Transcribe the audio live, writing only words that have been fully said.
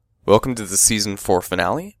Welcome to the Season 4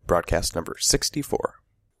 finale, broadcast number 64.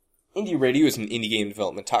 Indie Radio is an indie game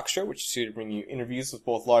development talk show which is here to bring you interviews with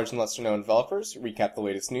both large and lesser-known developers, recap the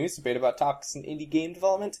latest news, debate about topics in indie game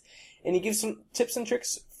development, and he gives some tips and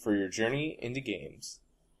tricks for your journey into games.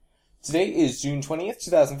 Today is June 20th,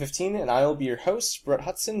 2015, and I will be your host, Brett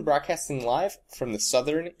Hudson, broadcasting live from the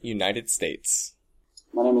southern United States.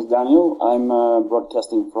 My name is Daniel. I'm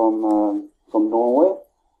broadcasting from Norway.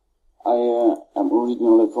 I am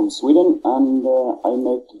originally from Sweden, and I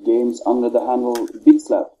make games under the handle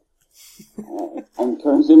BitSlap. I'm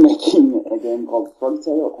currently making a game called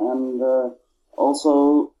Frogtail, and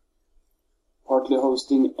also partly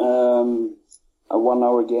hosting a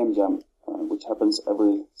 1-hour game jam, which happens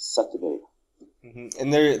every Saturday. Mm-hmm.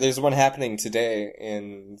 And there's one happening today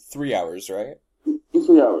in 3 hours, right? In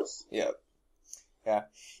 3 hours. Yep. Yeah.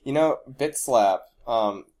 You know, BitSlap,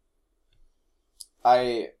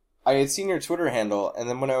 I had seen your Twitter handle, and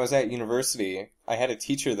then when I was at university, I had a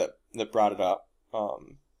teacher that brought it up.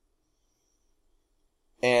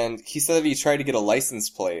 And he said that he tried to get a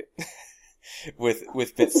license plate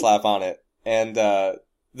with BitSlap on it, and the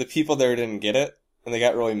people there didn't get it, and they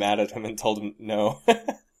got really mad at him and told him no.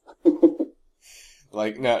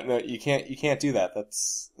 Like, no, you can't do that.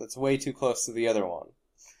 That's way too close to the other one.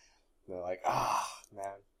 And they're like,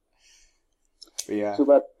 man. But yeah. Too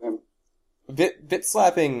bad. Bit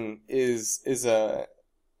slapping is an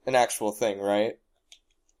actual thing, right?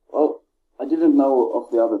 Well, I didn't know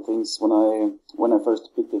of the other things when I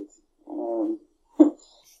first picked it.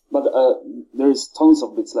 But there's tons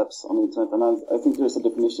of bit slaps on the internet, and I think there's a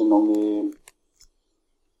definition on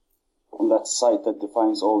that site that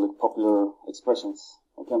defines all the popular expressions.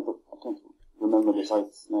 I can't remember the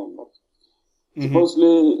site's name, but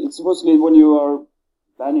it's supposedly when you are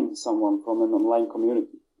banning someone from an online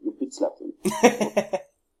community. You bit slap him.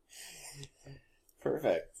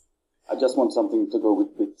 Perfect. I just want something to go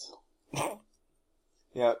with bits.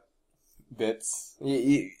 Yeah, bits.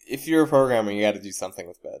 If you're a programmer, you got to do something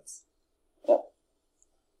with bits. Yeah.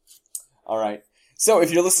 All right. So,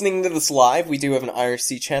 if you're listening to this live, we do have an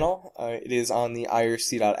IRC channel. It is on the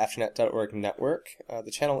irc.afternet.org network. The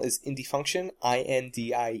channel is Indie Function,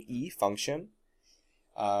 INDIE Function.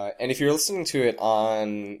 And if you're listening to it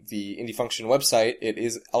on the Indie Function website, it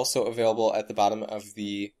is also available at the bottom of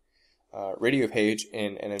the radio page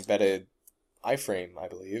in an embedded iframe, I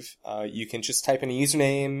believe. You can just type in a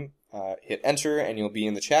username, hit enter, and you'll be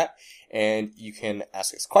in the chat. And you can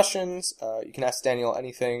ask us questions. You can ask Daniel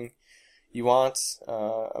anything you want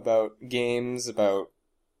about games, about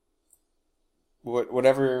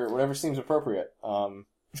whatever seems appropriate.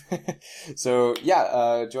 So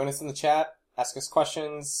yeah, join us in the chat. Ask us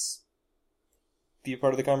questions, be a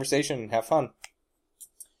part of the conversation, have fun.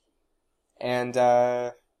 And,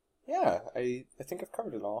 yeah, I think I've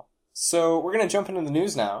covered it all. So we're going to jump into the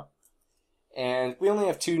news now. And we only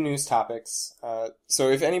have 2 news topics. So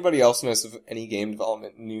if anybody else knows of any game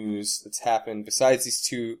development news that's happened besides these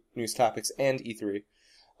 2 news topics and E3,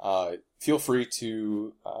 feel free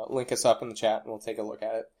to link us up in the chat and we'll take a look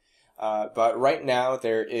at it. But right now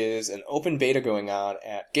there is an open beta going on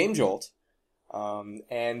at GameJolt.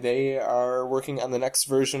 And they are working on the next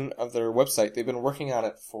version of their website. They've been working on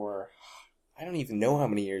it for, I don't even know how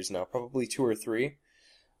many years now, probably 2 or 3.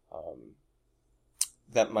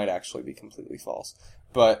 That might actually be completely false.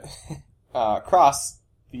 But, Cross,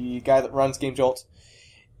 the guy that runs GameJolt,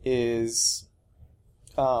 is,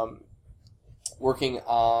 working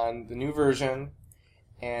on the new version,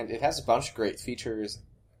 and it has a bunch of great features,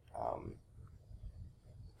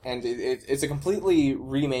 and it's a completely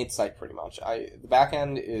remade site, pretty much. The back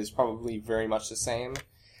end is probably very much the same,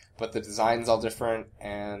 but the design's all different,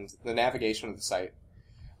 and the navigation of the site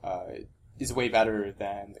is way better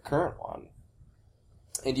than the current one.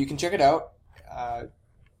 And you can check it out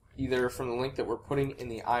either from the link that we're putting in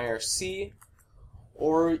the IRC,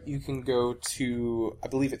 or you can go to, I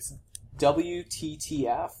believe it's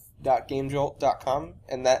wttf.gamejolt.com,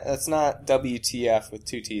 and that's not WTF with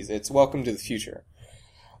 2 T's, it's Welcome to the Future.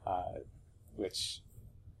 Which,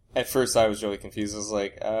 at first I was really confused. I was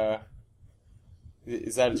like,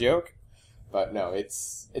 is that a joke? But no,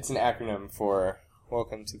 it's an acronym for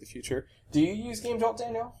Welcome to the Future. Do you use GameJolt,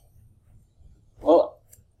 Daniel? Well,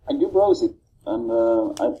 I do browse it, and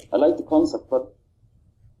I like the concept, but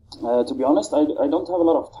to be honest, I don't have a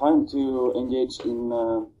lot of time to engage in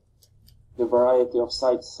the variety of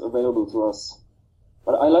sites available to us.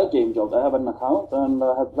 But I like GameJolt. I have an account, and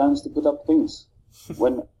I have plans to put up things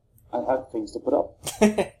when I have things to put up.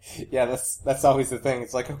 Yeah, that's always the thing.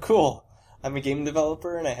 It's like, oh, cool. I'm a game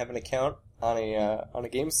developer and I have an account on a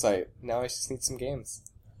game site. Now I just need some games.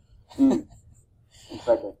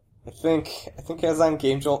 Exactly. I think I was on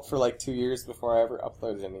Game Jolt for like 2 years before I ever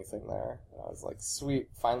uploaded anything there. I was like, sweet,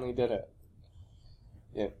 finally did it.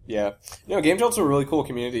 Yeah. Game Jolt's a really cool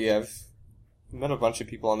community. I've met a bunch of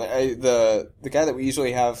people on there. The guy that we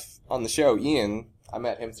usually have on the show, Ian, I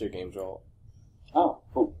met him through Game Jolt. Oh,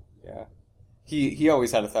 cool. Yeah. He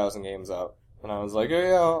always had 1,000 games up. And I was like, oh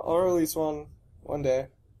yeah, I'll release one day.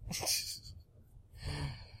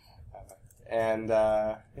 And,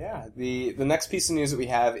 the next piece of news that we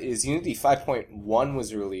have is Unity 5.1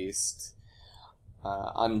 was released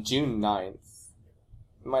on June 9th.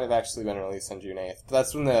 It might have actually been released on June 8th. But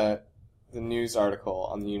that's when the news article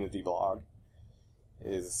on the Unity blog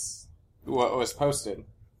is what was posted.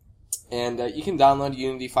 And you can download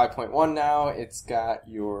Unity 5.1 now. It's got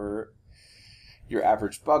your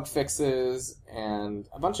average bug fixes and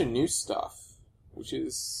a bunch of new stuff, which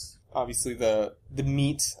is obviously the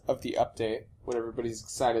meat of the update, what everybody's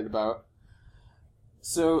excited about.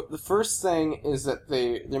 So the first thing is that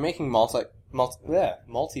they're making multiplayer.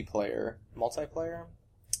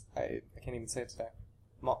 I can't even say it today.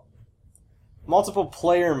 Multiple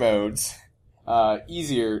player modes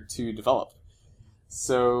easier to develop.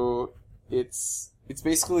 So it's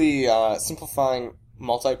basically simplifying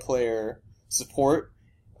multiplayer support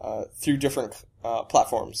through different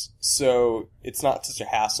platforms. So it's not such a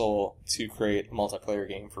hassle to create a multiplayer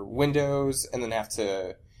game for Windows and then have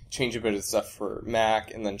to change a bit of stuff for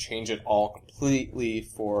Mac and then change it all completely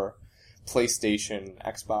for PlayStation,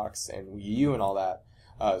 Xbox, and Wii U and all that.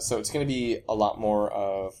 So it's going to be a lot more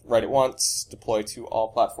of write it once, deploy to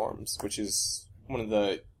all platforms, which is one of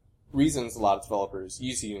the reasons a lot of developers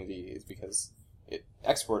use Unity is because it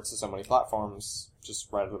exports to so many platforms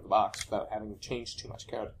just right out of the box without having to change too much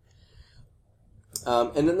code.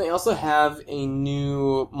 And then they also have a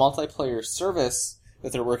new multiplayer service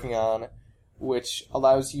that they're working on, which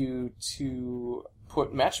allows you to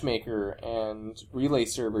put matchmaker and relay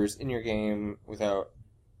servers in your game without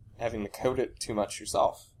having to code it too much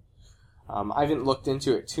yourself. I haven't looked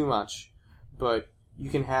into it too much, but you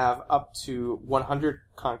can have up to 100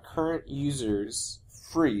 concurrent users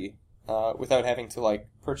free without having to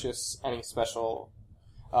purchase any special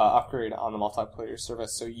upgrade on the multiplayer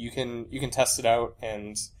service. So you can test it out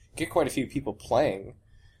and get quite a few people playing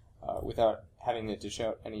without having to dish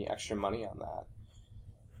out any extra money on that.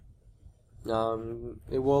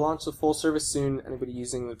 It will launch the full service soon. Anybody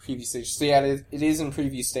using the preview stage. So yeah, it is in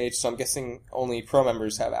preview stage, so I'm guessing only pro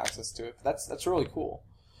members have access to it. But that's really cool.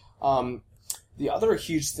 The other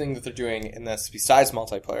huge thing that they're doing in this, besides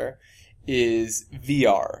multiplayer, is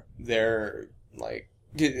VR. They're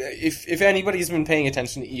if anybody's been paying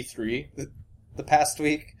attention to E3 the past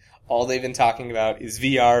week, all they've been talking about is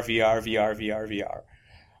VR, VR, VR, VR, VR.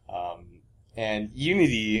 And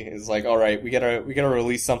Unity is like, all right, we gotta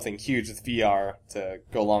release something huge with VR to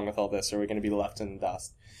go along with all this, or we're gonna be left in the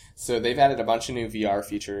dust. So they've added a bunch of new VR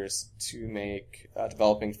features to make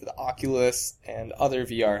developing for the Oculus and other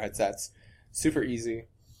VR headsets super easy.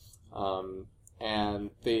 And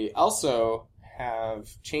they also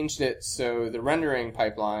have changed it so the rendering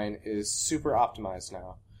pipeline is super optimized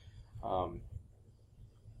now.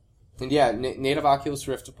 And yeah, native Oculus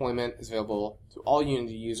Rift deployment is available to all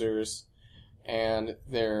Unity users. And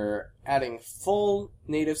they're adding full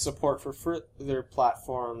native support for further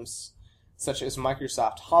platforms such as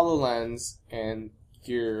Microsoft HoloLens and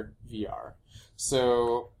Gear VR.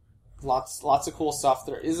 So lots of cool stuff.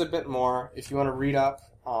 There is a bit more. If you want to read up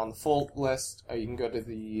on the full list, you can go to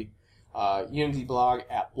the Unity blog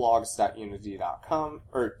at blogs.unity.com,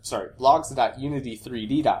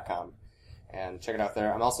 blogs.unity3d.com, and check it out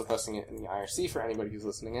there. I'm also posting it in the IRC for anybody who's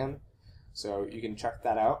listening in, so you can check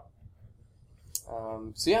that out.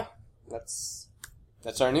 So yeah, that's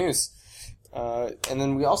our news. And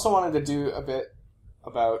then we also wanted to do a bit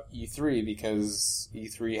about E3 because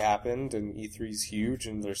E3 happened and E3's huge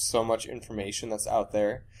and there's so much information that's out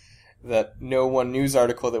there that no one news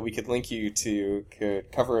article that we could link you to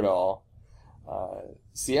could cover it all.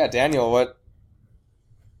 So yeah, Daniel,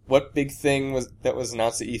 what big thing was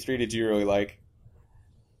announced at E3 did you really like?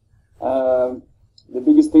 The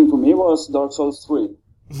biggest thing for me was Dark Souls 3.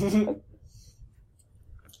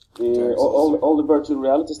 All the virtual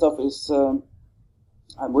reality stuff is I'm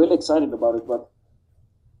really excited about it, but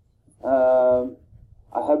I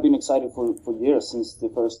have been excited for years since the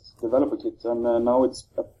first developer kit, and now it's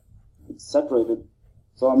saturated.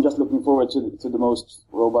 So I'm just looking forward to the most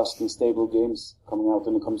robust and stable games coming out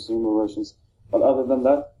in the consumer versions. But other than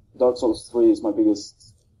that, Dark Souls 3 is my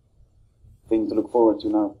biggest thing to look forward to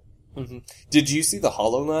now. Mm-hmm. Did you see the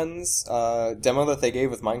HoloLens demo that they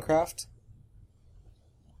gave with Minecraft?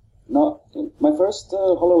 No, my first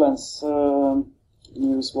HoloLens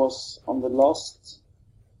news was on the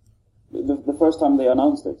first time they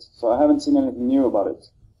announced it. So I haven't seen anything new about it.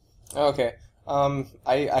 Okay.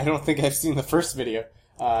 I don't think I've seen the first video.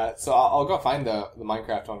 So I'll go find the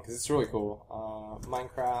Minecraft one, because it's really cool.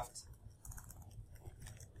 Minecraft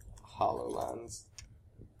HoloLens.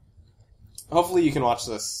 Hopefully you can watch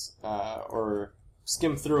this, or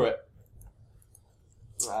skim through it,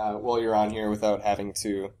 while you're on here without having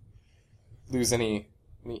to lose any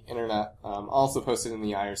internet. I'll also post it in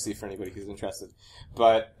the IRC for anybody who's interested.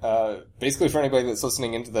 But, basically for anybody that's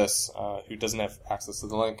listening into this, who doesn't have access to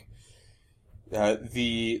the link,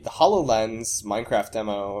 the HoloLens Minecraft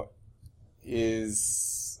demo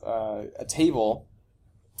is a table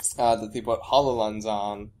that they put HoloLens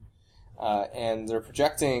on, and they're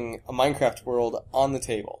projecting a Minecraft world on the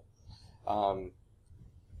table.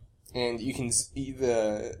 And you can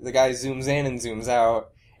the guy zooms in and zooms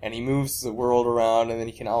out, and he moves the world around, and then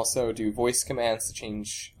he can also do voice commands to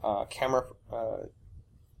change camera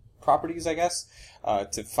properties, I guess,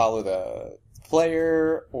 to follow the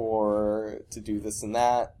player, or to do this and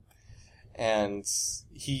that. And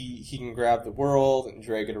he can grab the world and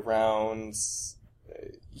drag it around.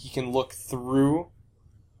 He can look through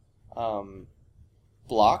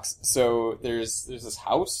blocks. So there's this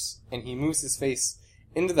house, and he moves his face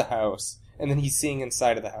into the house, and then he's seeing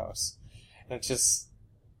inside of the house. And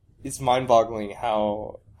it's mind-boggling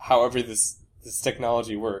however this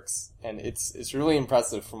technology works, and it's really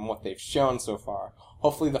impressive from what they've shown so far.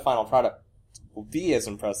 Hopefully the final product will be as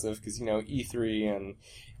impressive, because, E3 and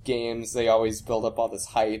games, they always build up all this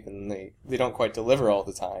hype, and they don't quite deliver all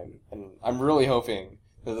the time. And I'm really hoping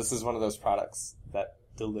that this is one of those products that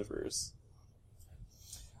delivers.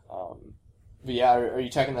 But yeah, are you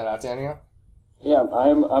checking that out, Daniel? Yeah,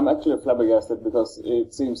 I'm actually flabbergasted, because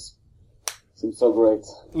it seems so great.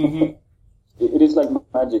 Mm-hmm. It is like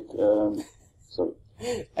magic. Sorry.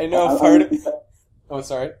 I know Oh,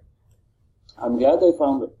 sorry. I'm glad they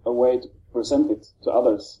found a way to present it to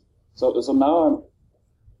others. So now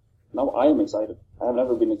I am excited. I have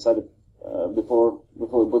never been excited before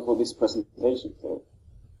this presentation. So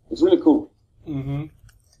it's really cool. Mm-hmm.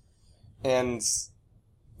 And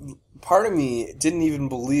part of me didn't even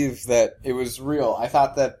believe that it was real. I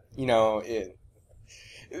thought that,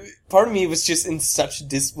 part of me was just in such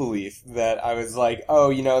disbelief that I was like,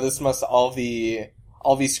 oh, this must all be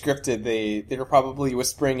scripted. They were probably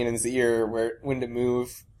whispering in his ear when to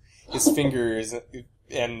move his fingers,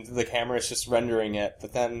 and the camera's just rendering it.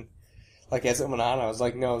 But then, like, as it went on, I was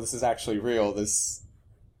like, no, this is actually real. This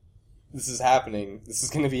is happening. This is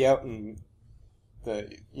going to be out in the,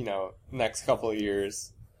 next couple of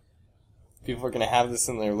years. People are going to have this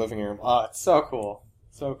in their living room. Oh, it's so cool.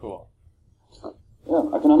 So cool. Yeah,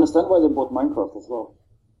 I can understand why they bought Minecraft as well.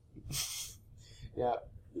 Yeah.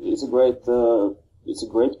 It's a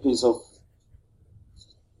great piece of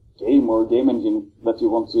game or game engine that you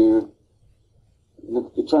want to.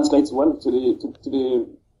 It translates well to the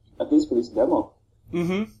at least for this demo.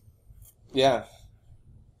 Mm-hmm. Yeah.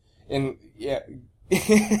 And yeah,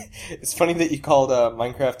 it's funny that you called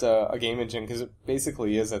Minecraft a game engine, because it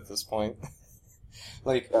basically is at this point.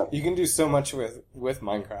 You can do so much with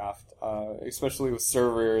Minecraft, especially with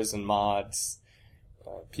servers and mods.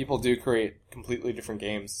 People do create completely different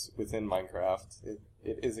games within Minecraft.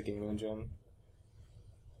 It is a game engine.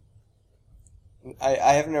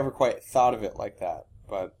 I have never quite thought of it like that,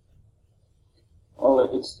 but... Well,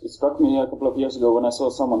 it struck me a couple of years ago when I saw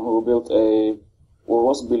someone who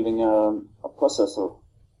was building a processor.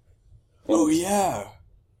 Oh, yeah!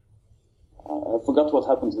 I forgot what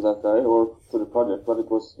happened to that guy or to the project, but it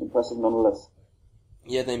was impressive nonetheless.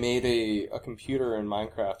 Yeah, they made a computer in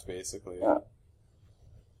Minecraft, basically. Yeah.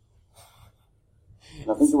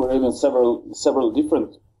 And I think there were even several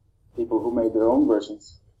different people who made their own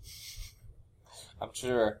versions. I'm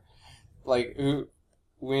sure. When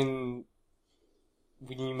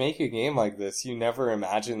you make a game like this, you never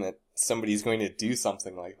imagine that somebody's going to do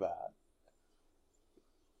something like that.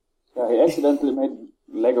 Yeah, he accidentally made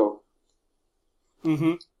Lego.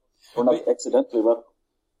 Mm-hmm. Or not accidentally, but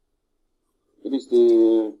it is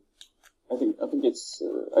the. I think it's.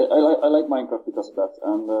 I like Minecraft because of that,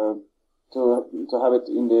 and to have it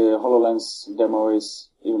in the HoloLens demo is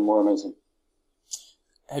even more amazing.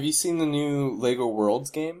 Have you seen the new Lego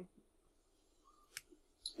Worlds game?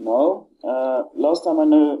 No. Last time I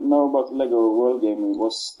know about the Lego World game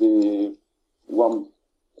was the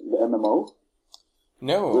MMO.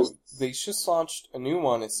 No, they just launched a new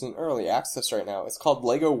one. It's in early access right now. It's called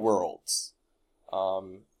Lego Worlds.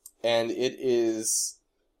 And it is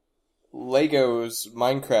Lego's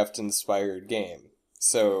Minecraft-inspired game.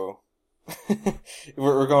 So,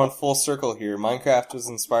 we're going full circle here. Minecraft was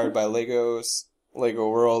inspired by Legos. Lego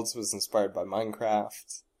Worlds was inspired by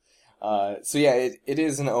Minecraft. So yeah, it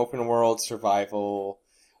is an open world survival,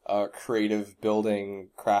 creative building,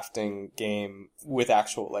 crafting game with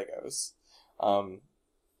actual Legos.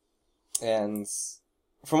 And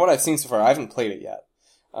from what I've seen so far, I haven't played it yet.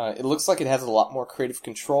 It looks like it has a lot more creative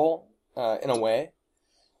control, in a way.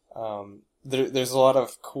 There's a lot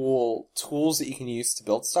of cool tools that you can use to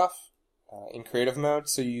build stuff, in creative mode.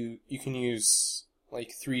 So you can use,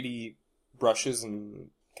 like, 3D brushes and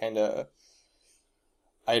kinda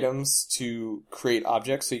items to create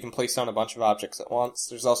objects, so you can place down a bunch of objects at once.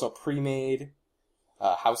 There's also pre-made,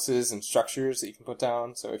 houses and structures that you can put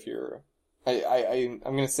down. So if you're, I'm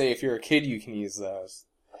gonna say if you're a kid, you can use those.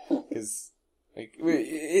 Cause, like,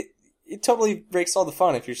 it totally breaks all the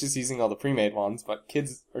fun if you're just using all the pre-made ones, but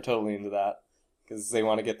kids are totally into that. Cause they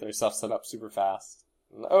want to get their stuff set up super fast.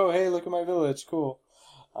 And, oh, hey, look at my village, cool.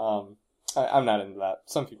 I'm not into that.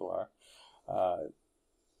 Some people are.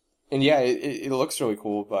 And yeah, it looks really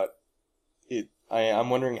cool, but I'm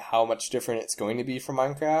wondering how much different it's going to be from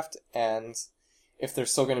Minecraft, and if they're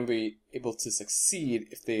still going to be able to succeed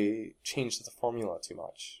if they change the formula too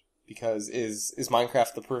much. Because is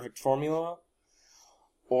Minecraft the perfect formula?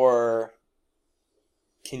 Or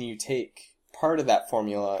can you take part of that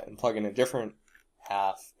formula and plug in a different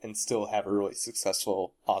half and still have a really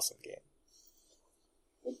successful, awesome game?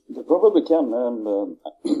 They probably can, and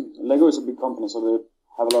Lego is a big company, so they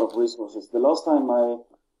have a lot of resources. The last time I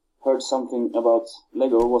heard something about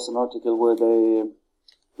Lego was an article where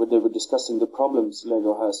they were discussing the problems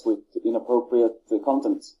Lego has with inappropriate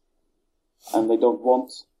content, and they don't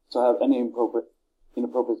want to have any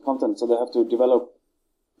inappropriate content, so they had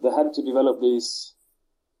to develop these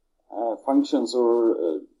functions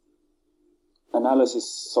or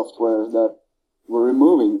analysis software that were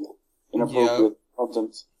removing inappropriate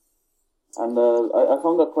content. And I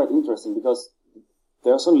found that quite interesting, because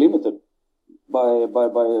they are so limited by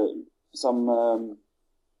some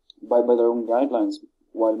by their own guidelines,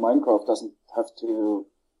 while Minecraft doesn't have to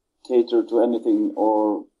cater to anything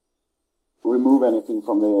or remove anything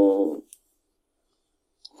from the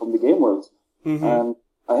game world. Mm-hmm. And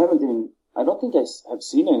I don't think I have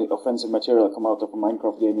seen any offensive material come out of a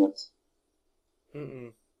Minecraft game yet.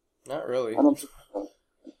 Mm-mm. Not really. I don't think so.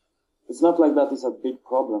 It's not like that is a big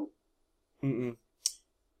problem. Mm-mm.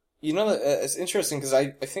 You know, it's interesting, because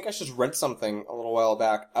I think I just read something a little while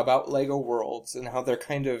back about Lego Worlds and how they're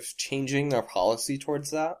kind of changing their policy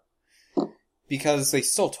towards that. Because they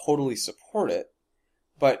still totally support it,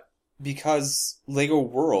 but because Lego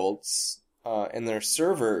Worlds and their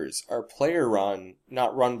servers are player-run,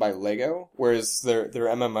 not run by Lego, whereas their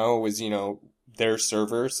MMO was, their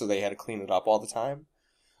server, so they had to clean it up all the time.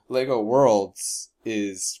 Lego Worlds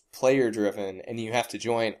is player-driven, and you have to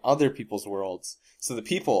join other people's worlds, so the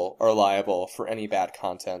people are liable for any bad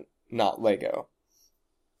content, not Lego.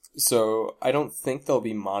 So I don't think they'll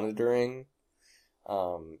be monitoring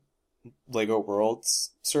Lego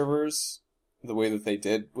Worlds servers the way that they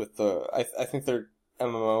did with I think their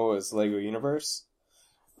MMO is Lego Universe.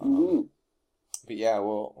 But yeah,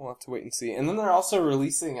 we'll have to wait and see. And then they're also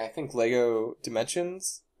releasing, I think, Lego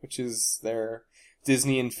Dimensions, which is their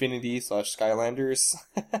Disney Infinity / Skylanders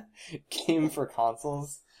game for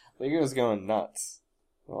consoles. Lego's going nuts.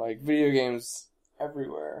 Like, video games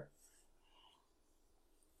everywhere.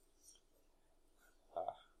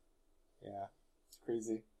 Yeah, it's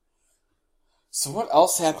crazy. So what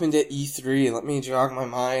else happened at E3? Let me jog my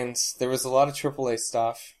mind. There was a lot of AAA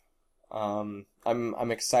stuff. I'm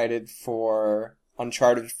excited for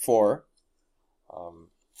Uncharted 4.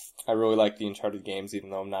 I really like the Uncharted games,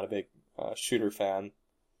 even though I'm not a big shooter fan.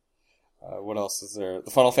 What else is there?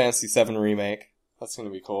 The Final Fantasy VII Remake. That's going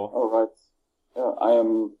to be cool. Oh, right. Yeah,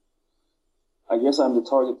 I guess I'm the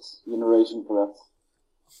target generation for that.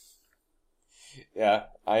 Yeah,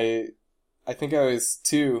 I think I was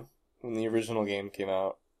 2 when the original game came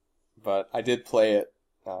out, but I did play it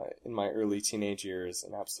in my early teenage years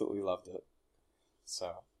and absolutely loved it.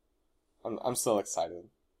 So I'm still excited.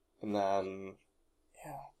 And then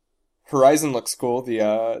Horizon looks cool.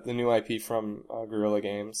 The new IP from Guerrilla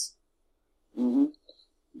Games. Mm-hmm.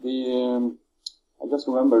 I just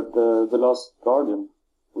remembered the Last Guardian,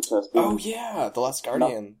 which has been... Oh yeah, The Last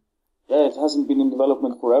Guardian. Yeah, it hasn't been in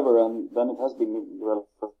development forever, and then it has been in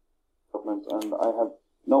development, and I have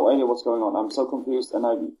no idea what's going on. I'm so confused, and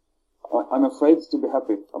I'm afraid to be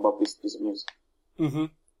happy about this piece of news. Mm-hmm.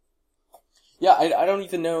 Yeah, I don't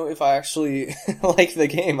even know if I actually like the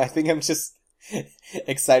game. I think I'm just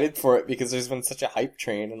excited for it because there's been such a hype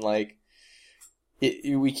train, and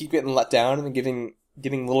we keep getting let down and giving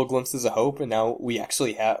getting little glimpses of hope, and now we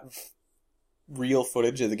actually have real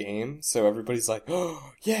footage of the game, so everybody's like,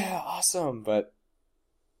 oh, yeah, awesome, but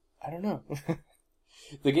I don't know.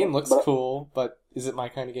 The game looks cool, but is it my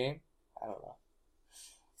kind of game? I don't know.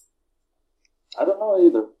 I don't know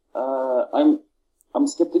either. I'm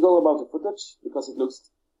skeptical about the footage because it looks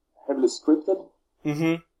heavily scripted.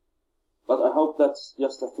 Mm-hmm. But I hope that's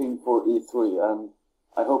just a thing for E3, and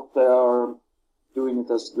I hope they are doing it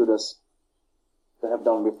as good as they have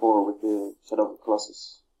done before with the Shadow of the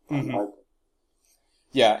Colossus. Mm-hmm.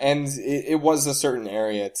 Yeah, and it was a certain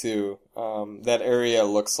area too. That area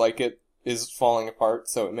looks like it is falling apart,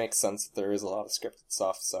 so it makes sense that there is a lot of scripted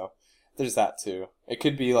stuff, so there's that too. It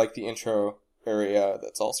could be like the intro area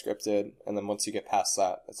that's all scripted, and then once you get past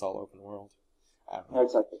that, it's all open world. I don't know.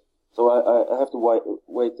 Exactly. So I have to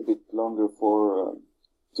wait a bit longer for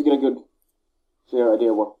to get a good, clear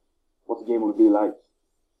idea what the game will be like.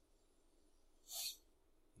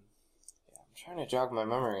 Yeah, I'm trying to jog my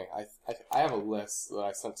memory. I have a list that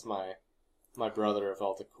I sent to my brother of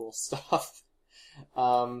all the cool stuff.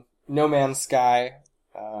 No Man's Sky.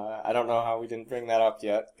 I don't know how we didn't bring that up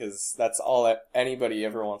yet, because that's all that anybody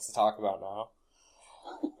ever wants to talk about now.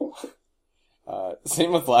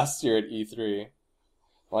 Same with last year at E3.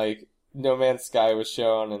 Like, No Man's Sky was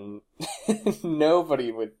shown, and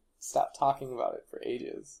nobody would stop talking about it for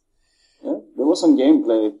ages. Yeah, there was some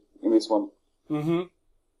gameplay in this one. Mm-hmm.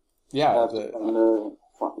 Yeah. You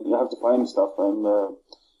have to find stuff and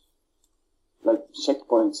like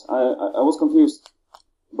checkpoints. I was confused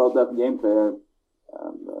about that gameplay,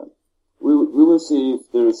 and we will see if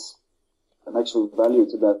there is an actual value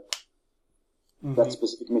to that that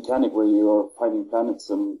specific mechanic where you are finding planets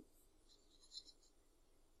and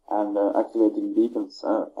activating beacons.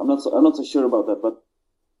 I'm not so sure about that, but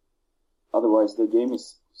otherwise the game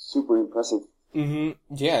is super impressive.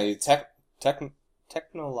 Mm-hmm. Yeah,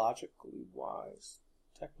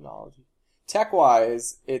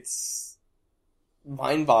 tech-wise, it's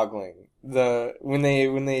mind-boggling. When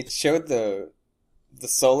they showed the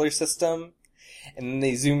solar system, and then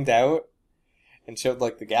they zoomed out and showed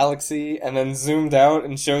like the galaxy, and then zoomed out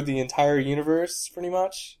and showed the entire universe, pretty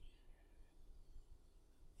much.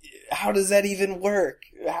 How does that even work?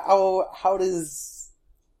 How does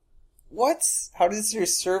your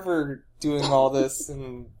server doing all this?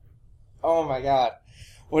 And oh my god,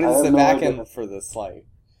 what is the back end for this like?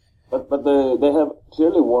 But they have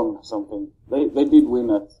clearly won something. They did win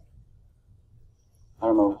at, I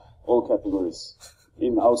don't know, all categories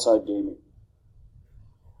in outside gaming.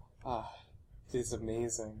 It's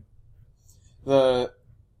amazing. The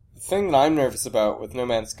thing that I'm nervous about with No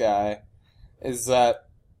Man's Sky is that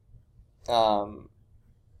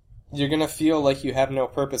you're gonna feel like you have no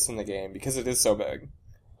purpose in the game because it is so big.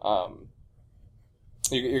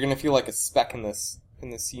 You're gonna feel like a speck in this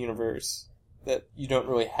universe that you don't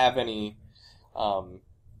really have any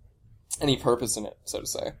purpose in it, so to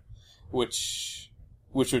say, which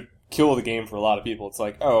would kill the game for a lot of people. It's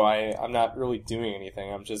like, oh, I'm not really doing anything.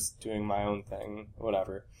 I'm just doing my own thing,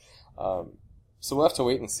 whatever. So we'll have to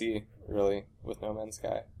wait and see, really, with No Man's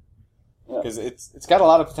Sky. Because it's got a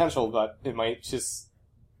lot of potential, but it might just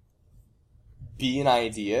be an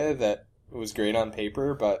idea that was great on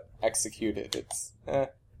paper, but executed, it's,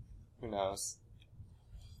 who knows.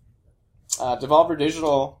 Devolver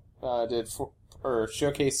Digital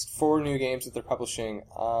showcased 4 new games that they're publishing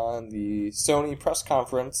on the Sony press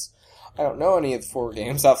conference. I don't know any of the 4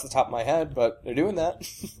 games off the top of my head, but they're doing that.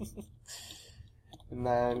 And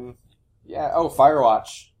then,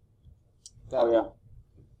 Firewatch.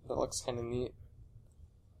 That looks kind of neat.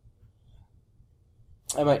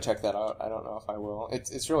 I might check that out. I don't know if I will.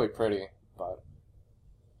 It's really pretty, but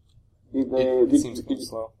it seems a bit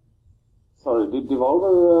slow. Sorry, did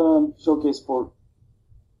Devolver showcase for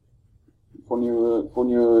new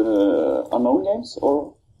unknown games,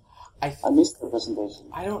 or I missed the presentation?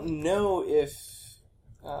 I don't know if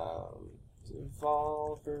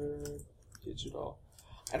Devolver Digital.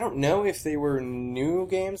 I don't know if they were new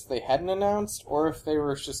games they hadn't announced, or if they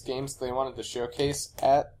were just games they wanted to showcase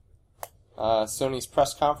at Sony's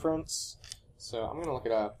press conference. So I'm gonna look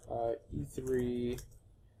it up. E3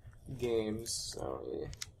 games, Sony.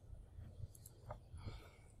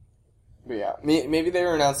 But yeah, maybe they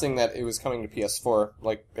were announcing that it was coming to PS4.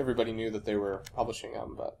 Like, everybody knew that they were publishing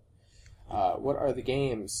them, but what are the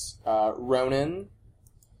games? Ronin,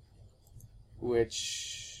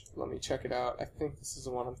 which, let me check it out. I think this is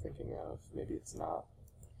the one I'm thinking of. Maybe it's not.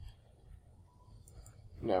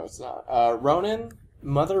 No, it's not. Ronin,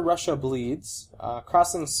 Mother Russia Bleeds,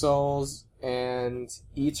 Crossing Souls, and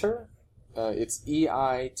Eater. It's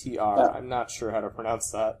EITR. Yeah. I'm not sure how to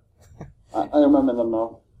pronounce that. I remember them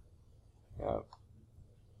now. Yeah.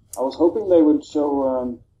 I was hoping they would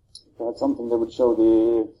show, they had something, they would show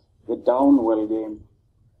the Downwell game.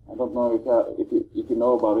 I don't know if you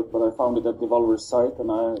know about it, but I found it at Devolver's site,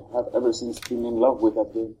 and I have ever since been in love with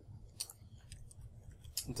that game.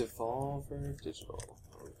 Devolver Digital.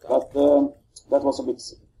 But that was a bit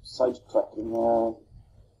sidetracking.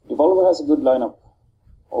 Devolver has a good lineup,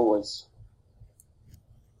 always.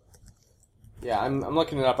 Yeah, I'm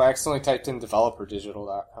looking it up. I accidentally typed in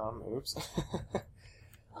developerdigital.com. Oops.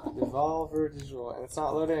 Devolver Digital, and it's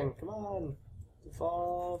not loading. Come on.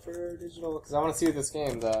 Devolver Digital, because I want to see this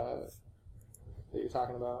game that you're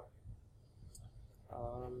talking about.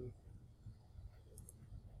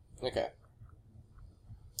 Okay.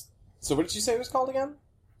 So what did you say it was called again?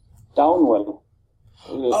 Downwell.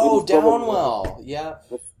 Oh, Downwell. Yeah.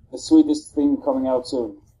 The sweetest thing coming out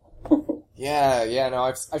soon. Yeah, no,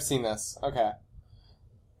 I've seen this. Okay.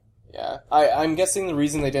 Yeah. I'm guessing the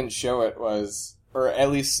reason they didn't show it was, or at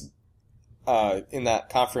least in that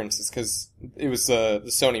conference, is because it was the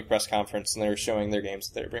Sony press conference and they were showing their games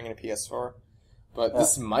that they were bringing to PS4. But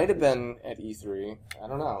this might have been at E3. I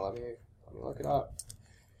don't know. Let me look it up.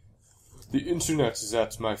 The internet is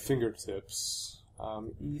at my fingertips.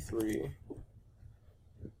 E3.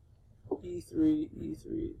 It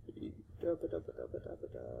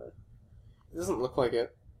doesn't look like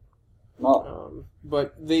it. No.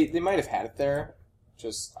 But they might have had it there.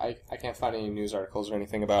 Just, I can't find any news articles or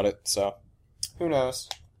anything about it, so who knows?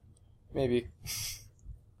 Maybe.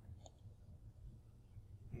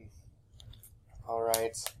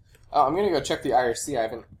 Alright. Oh, I'm gonna go check the IRC. I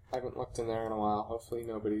haven't looked in there in a while. Hopefully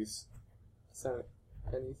nobody's sent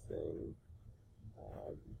anything.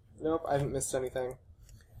 Nope, I haven't missed anything.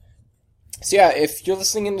 So yeah, if you're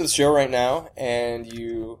listening into the show right now and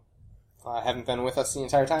you haven't been with us the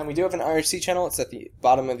entire time, we do have an IRC channel. It's at the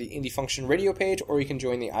bottom of the Indie Function radio page, or you can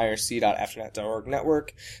join the irc.afternet.org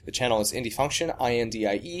network. The channel is Indie Function,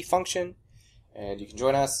 INDIE Function, and you can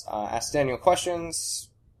join us, ask Daniel questions,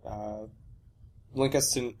 link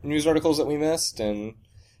us to news articles that we missed, and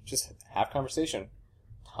just have conversation.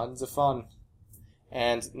 Tons of fun.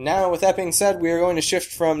 And now, with that being said, we are going to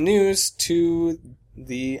shift from news to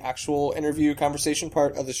the actual interview conversation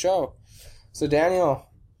part of the show. So, Daniel,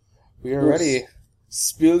 we are ready.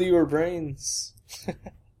 Spill your brains.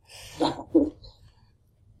 Sorry,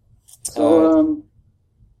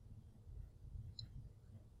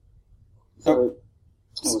 I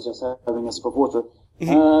was just having a sip of water.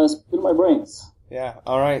 Spill my brains. Yeah,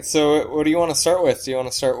 alright. So, what do you want to start with? Do you want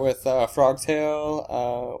to start with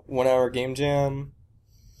Frogtail, 1 Hour Game Jam?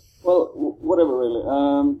 Well, whatever, really.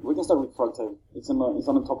 We can start with Frogtail. It's on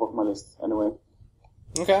the top of my list, anyway.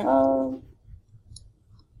 Okay.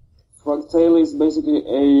 Frogtail is basically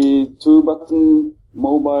a 2-button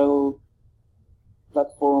mobile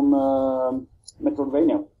platform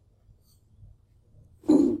Metroidvania.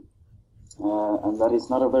 And that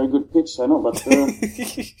is not a very good pitch, I know, but...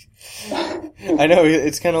 I know,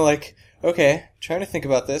 it's kind of like, okay, trying to think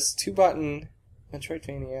about this. 2-button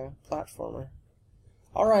Metroidvania platformer.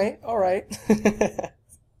 Alright.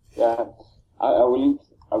 Yeah, I will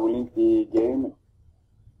link the game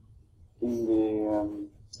in the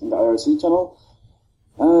IRC channel.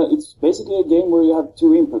 It's basically a game where you have 2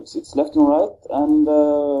 inputs. It's left and right, and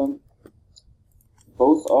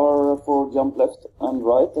both are for jump left and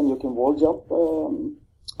right, and you can wall jump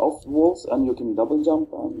off walls, and you can double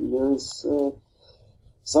jump, and there is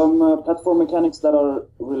some platform mechanics that are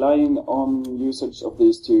relying on usage of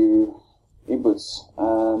these 2 inputs.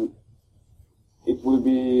 It will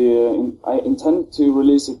be, I intend to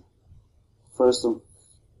release it first and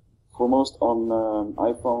foremost on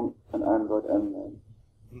iPhone and Android and...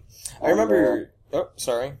 I remember...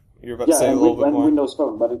 sorry. You were about to say a little bit more. Windows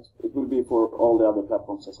Phone, but it will be for all the other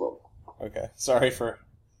platforms as well. Okay. Sorry for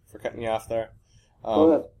cutting you off there.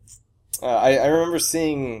 Go ahead. I remember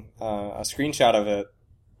seeing a screenshot of it.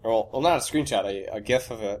 Well, not a screenshot, a GIF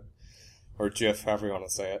of it. Or GIF, however you want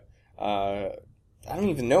to say it. I don't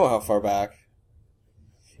even know how far back.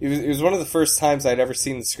 It was one of the first times I'd ever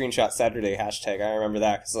seen the Screenshot Saturday hashtag. I remember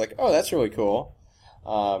that, because like, oh, that's really cool.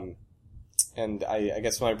 And I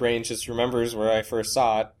guess my brain just remembers where I first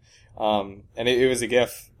saw it. And it was a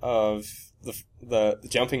GIF of the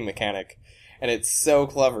jumping mechanic. And it's so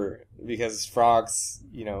clever, because frogs,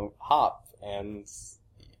 hop, and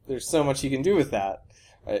there's so much you can do with that,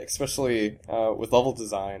 especially with level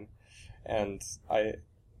design. And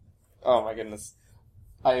oh my goodness,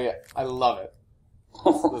 I love it.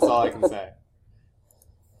 That's all I can say.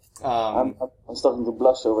 I'm starting to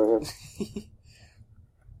blush over here.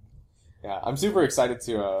 Yeah, I'm super excited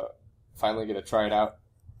to finally get to try it out.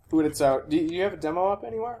 when it's out. Do you have a demo up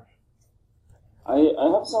anywhere? I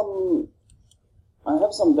have some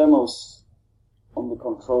demos on the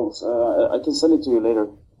controls. I can send it to you later.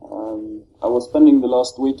 I was spending the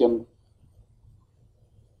last weekend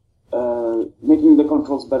making the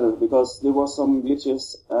controls better because there was some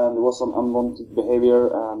glitches and there was some unwanted behavior,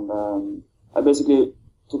 and I basically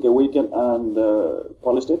took a weekend and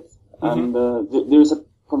polished it. Mm-hmm. And there is a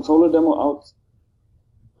controller demo out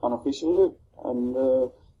unofficially, and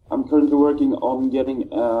I'm currently working on getting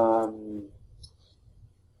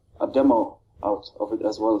a demo out of it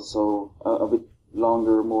as well, so a bit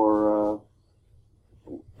longer, more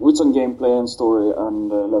with some gameplay and story and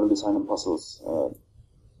level design and puzzles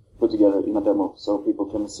put together in a demo, so people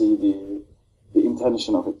can see the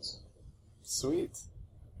intention of it. Sweet.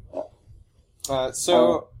 Yeah.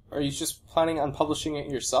 So, are you just planning on publishing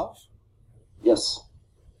it yourself? Yes.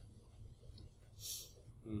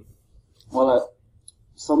 Well,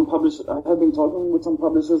 some publishers, I have been talking with some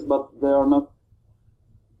publishers, but they don't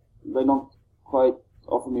quite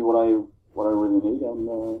offer me what I really need,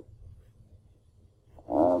 and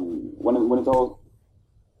when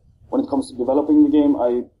it comes to developing the game,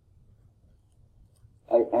 I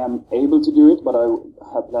am able to do it, but I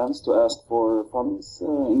have plans to ask for funds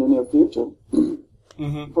in the near future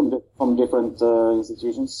mm-hmm. from different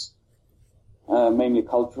institutions, mainly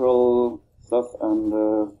cultural stuff, and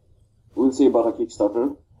we'll see about a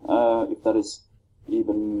Kickstarter if that is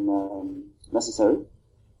even necessary.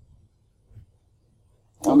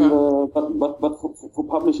 Okay. And, but for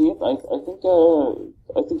publishing it, I think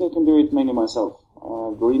I can do it mainly myself.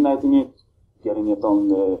 Greenlighting it, getting it on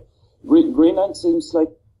the Greenlight seems like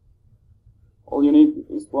all you need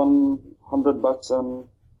is $100 and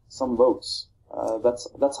some votes.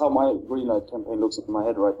 That's how my Greenlight campaign looks in my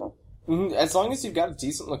head right now. Mm-hmm. As long as you've got a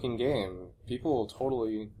decent looking game, people will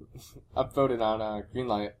totally upvote it on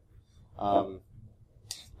Greenlight.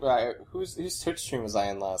 Right, whose Twitch stream was I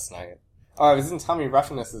in last night? Oh, I was in Tommy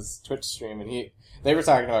Roughness's Twitch stream, and they were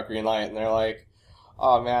talking about Greenlight, and they're like,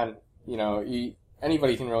 "Oh man,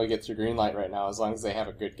 anybody can really get through Greenlight right now as long as they have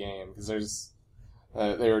a good game." Because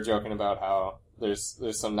they were joking about how there's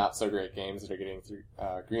some not so great games that are getting through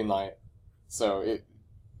Greenlight. So it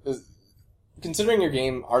is, considering your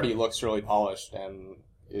game already looks really polished and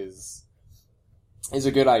is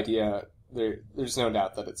a good idea, there's no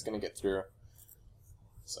doubt that it's going to get through.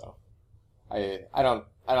 So I don't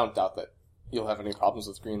doubt that you'll have any problems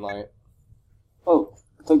with Greenlight. Oh,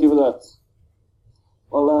 thank you for that.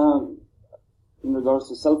 Well, in regards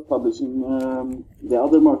to self-publishing, the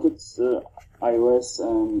other markets, iOS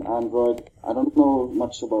and Android, I don't know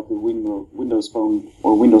much about the Windows Phone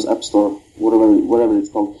or Windows App Store, whatever it's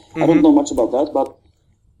called. Mm-hmm. I don't know much about that, but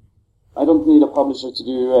I don't need a publisher to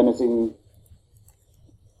do anything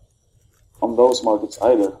on those markets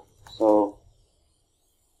either. So,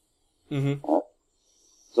 mm-hmm.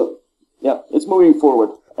 So yeah, it's moving forward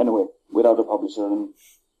anyway without a publisher. And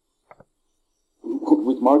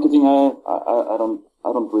with marketing, I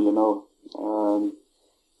don't really know.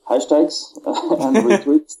 Hashtags and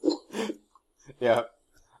retweets. Yeah.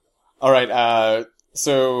 All right.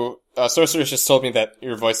 So Sorceress just told me that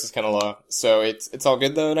your voice is kind of low. So it's all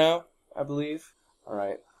good though now, I believe. All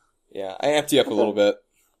right. Yeah, I amped you up a little bit.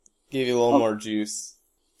 Gave you a little more juice.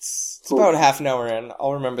 It's cool. About half an hour in.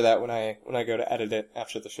 I'll remember that when I go to edit it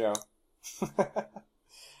after the show.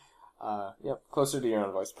 Yep, closer to your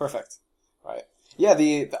own voice. Perfect. All right. Yeah,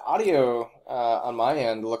 the audio on my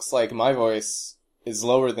end looks like my voice is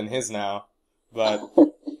lower than his now, but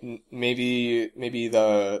maybe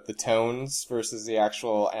the tones versus the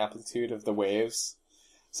actual amplitude of the waves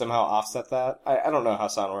somehow offset that. I don't know how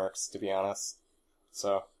sound works, to be honest.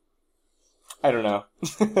 So, I don't know.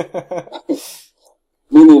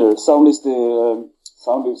 Me neither. Sound is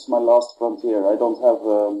my last frontier. I don't have.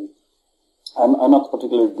 I'm not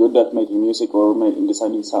particularly good at making music or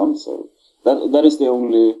designing sound, so that is the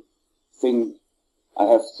only thing I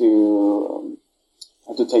have to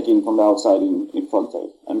take in from the outside in front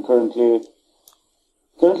end. And currently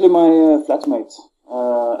my flatmate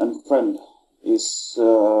and friend is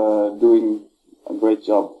doing a great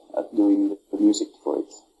job at doing the music for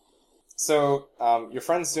it. So your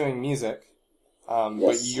friend's doing music. Yes.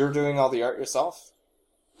 But you're doing all the art yourself?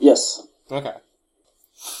 Yes. Okay.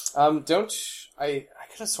 I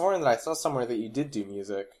could have sworn that I saw somewhere that you did do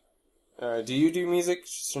music. Do you do music,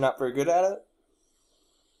 just you're not very good at it?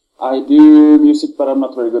 I do music, but I'm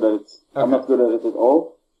not very good at it. Okay. I'm not good at it at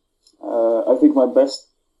all. I think my best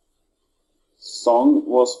song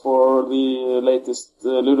was for the latest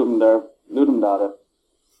Ludum Dare.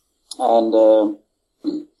 And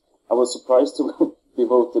I was surprised to be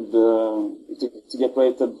voted to get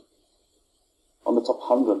rated on the top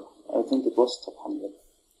 100. I think it was top 100.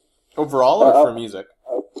 Overall or for music?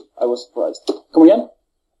 I was surprised. Come again?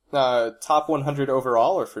 Top 100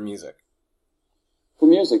 overall or for music? For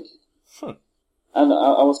music. And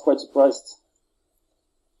I was quite surprised.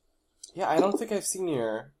 Yeah, I don't think I've seen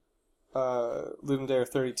your Ludum Dare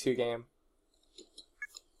 32 game.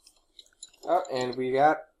 Oh, and we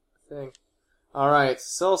got a thing. Alright,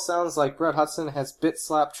 still sounds like Brett Hudson has Bit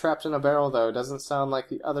Slap trapped in a barrel, though. Doesn't sound like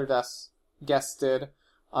the other guests did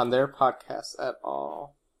on their podcast at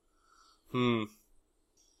all. Maybe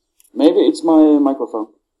it's my microphone.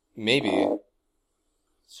 Maybe.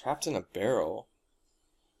 Trapped in a barrel.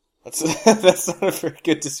 That's not a very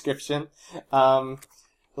good description.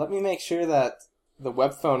 Let me make sure that the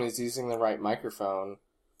web phone is using the right microphone.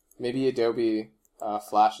 Maybe Adobe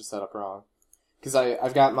Flash is set up wrong. Because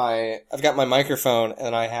I've got my microphone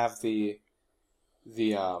and I have the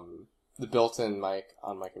built-in mic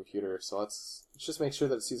on my computer. So let's just make sure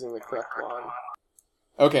that it's using the correct one.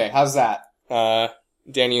 Okay, how's that?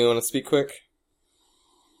 Danny, you want to speak quick?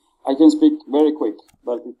 I can speak very quick,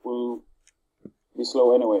 but it will be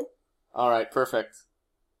slow anyway. Alright, perfect.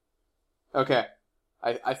 Okay.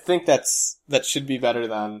 I think that should be better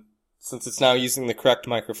then, since it's now using the correct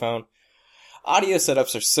microphone. Audio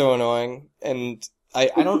setups are so annoying, and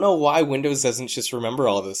I don't know why Windows doesn't just remember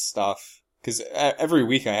all this stuff. Because every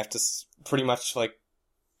week I have to pretty much, like,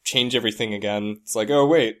 change everything again. It's like, oh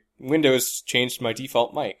wait, Windows changed my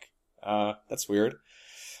default mic. That's weird.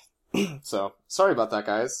 So, sorry about that,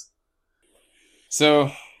 guys.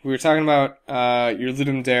 So, we were talking about your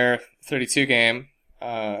Ludum Dare 32 game,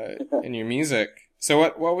 and your music. So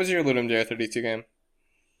what was your Ludum Dare 32 game?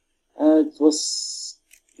 It was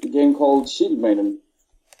a game called Shield Maiden.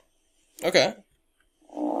 Okay.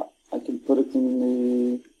 I can put it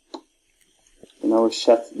in our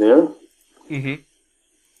chat there.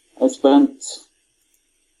 I spent,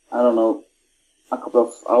 I don't know, a couple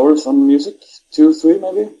of hours on music, 2 or 3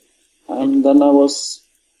 maybe, and then I was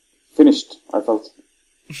finished, I felt.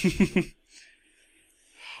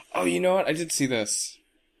 Oh, you know what? I did see this.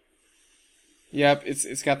 Yep,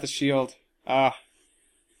 it's got the shield. Yep,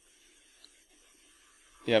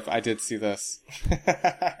 I did see this.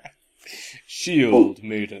 Shield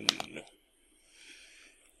Maiden.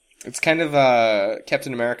 It's kind of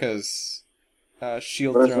Captain America's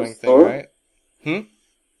shield throwing thing, Thor? Right?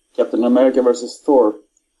 Captain America versus Thor.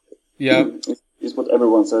 Yep. Is what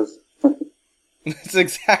everyone says. That's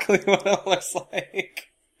exactly what it looks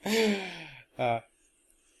like.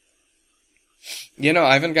 You know,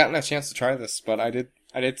 I haven't gotten a chance to try this, but I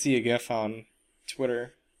did see a GIF on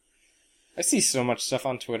Twitter. I see so much stuff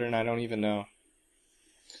on Twitter and I don't even know.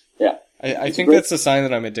 Yeah. I think that's a sign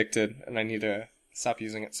that I'm addicted and I need to stop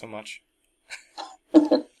using it so much.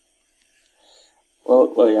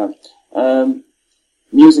 Well, yeah.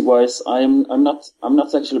 Music-wise, I'm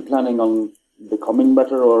not actually planning on becoming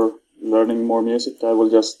better or learning more music. I will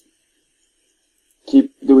just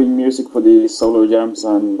keep doing music for the solo jams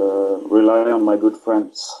and rely on my good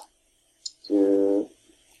friends to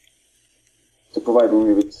provide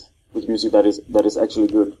me with music that is actually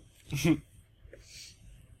good.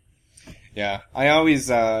 Yeah, I always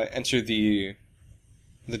enter the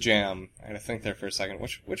jam. I had to think there for a second.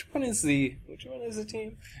 Which one is the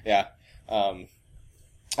team? Yeah.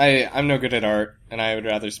 I'm no good at art, and I would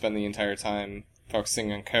rather spend the entire time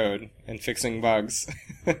focusing on code and fixing bugs.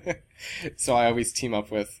 So I always team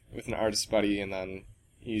up with an artist buddy, and then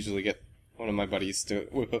usually get one of my buddies to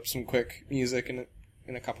whip up some quick music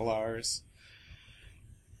in a couple hours.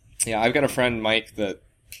 Yeah, I've got a friend, Mike, that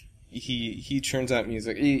he churns out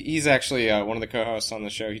music. He's actually one of the co-hosts on the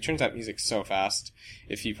show. He churns out music so fast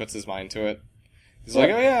if he puts his mind to it. He's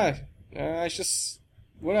like, oh yeah, it's just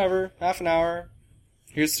whatever, half an hour.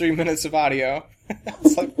 Here's 3 minutes of audio.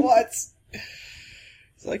 It's like, what?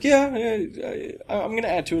 It's like, yeah, I'm going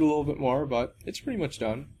to add to it a little bit more, but it's pretty much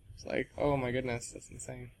done. It's like, oh my goodness, that's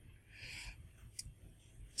insane.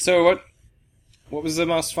 So what was the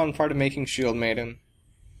most fun part of making Shield Maiden?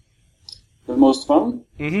 The most fun?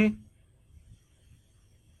 Mm-hmm.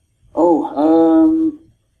 Oh,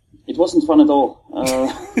 it wasn't fun at all.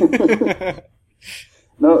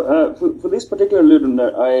 No, for this particular Ludum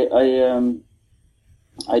Dare,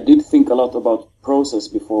 I did think a lot about process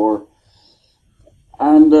before,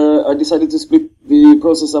 and I decided to split the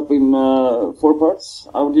process up in 4 parts: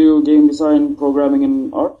 audio, game design, programming,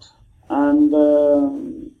 and art. And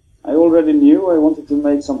I already knew I wanted to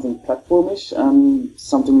make something platformish and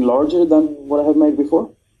something larger than what I have made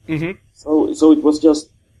before. Mm-hmm. So it was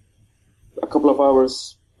just a couple of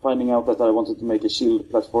hours finding out that I wanted to make a shield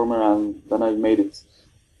platformer, and then I made it.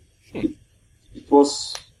 It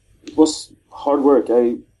was hard work.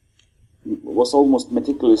 I was almost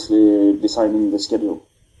meticulously designing the schedule,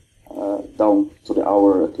 down to the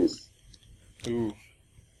hour at least. Ooh.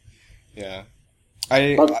 Yeah.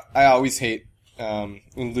 I always hate when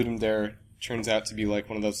Ludum Dare turns out to be like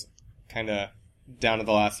one of those kind of down to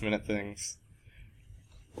the last minute things.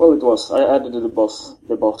 Well, it was. I added the boss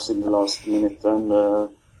in the last minute, and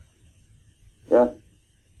yeah,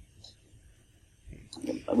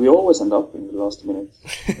 we always end up in the last minute.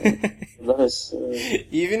 That is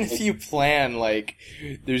even if you plan like,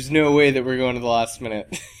 there's no way that we're going to the last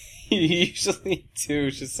minute. You usually do.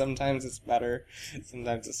 It's just sometimes it's better,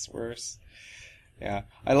 sometimes it's worse. Yeah,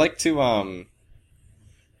 I like to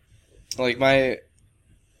like my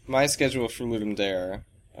schedule for Ludum Dare.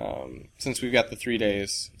 Since we've got the 3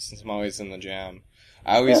 days, since I'm always in the jam,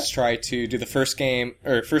 I always try to do the first day,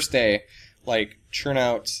 like churn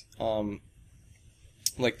out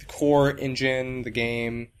like the core engine, the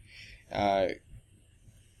game, get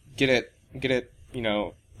it,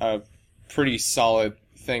 a pretty solid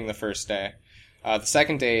thing the first day. The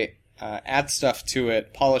second day, add stuff to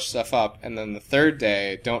it, polish stuff up, and then the third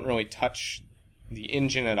day, don't really touch the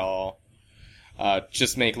engine at all.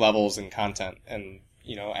 Just make levels and content, and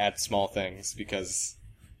add small things, because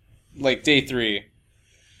like day 3,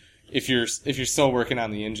 if you're still working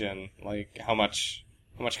on the engine, like how much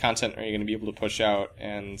content are you going to be able to push out?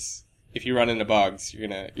 And if you run into bugs, you're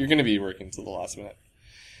gonna be working till the last minute.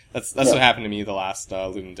 That's what happened to me the last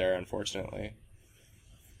Ludum Dare, unfortunately.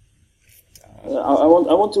 I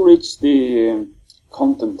want to reach the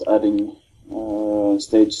content adding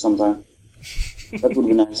stage sometime. That would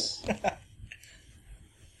be nice.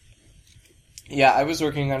 Yeah, I was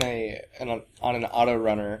working on an auto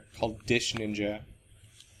runner called Dish Ninja,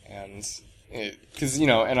 and because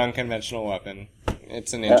an unconventional weapon,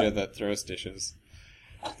 it's a ninja that throws dishes.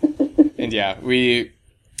 And yeah,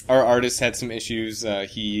 our artist had some issues.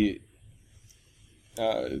 He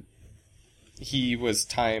was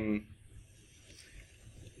time.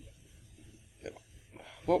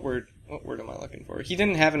 What word am I looking for? He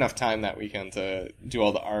didn't have enough time that weekend to do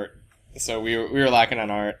all the art, so we were lacking on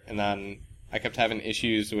art, and then I kept having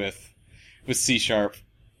issues with C#,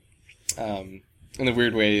 in the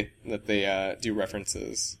weird way that they do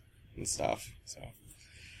references and stuff. So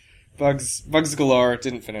bugs galore.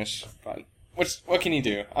 Didn't finish, but what can you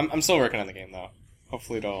do? I'm still working on the game though.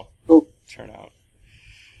 Hopefully it'll turn out.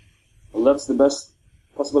 Well, that's the best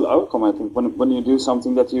possible outcome, I think. When you do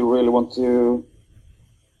something that you really want to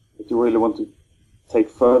take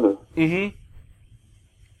further. Mm-hmm.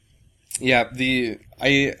 Yeah,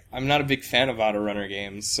 I'm not a big fan of auto runner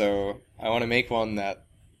games, so I want to make one that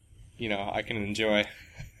I can enjoy.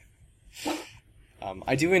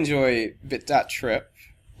 I do enjoy Bit.Trip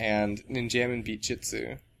and Ninjamin Beat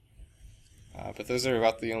Jitsu, but those are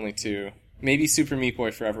about the only two. Maybe Super Meat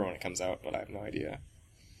Boy Forever when it comes out, but I have no idea.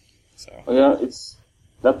 So. Oh yeah,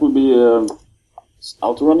 that would be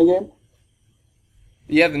auto running game.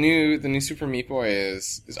 Yeah, the new Super Meat Boy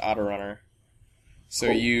is auto runner. So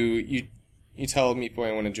cool. you tell Meat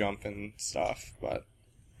Boy when to jump and stuff, but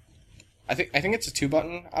I think it's a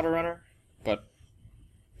 2-button auto runner, but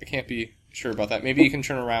I can't be sure about that. Maybe you can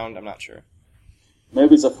turn around. I'm not sure.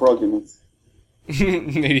 Maybe it's a frog in it.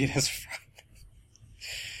 Maybe it has a frog.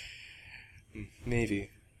 Maybe.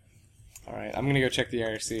 All right, I'm gonna go check the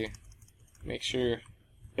IRC. Make sure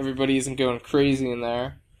everybody isn't going crazy in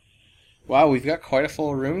there. Wow, we've got quite a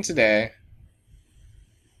full room today.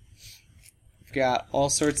 We've got all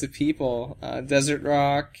sorts of people. Desert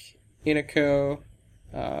Rock, Inako,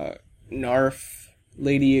 Narf,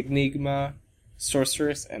 Lady Enigma,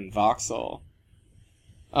 Sorceress, and Voxel.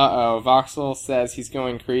 Uh-oh, Voxel says he's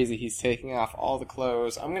going crazy. He's taking off all the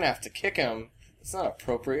clothes. I'm gonna have to kick him. It's not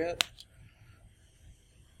appropriate.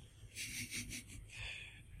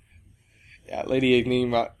 Yeah, Lady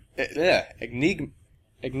Enigma.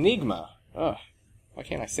 Enigma. Ugh. Why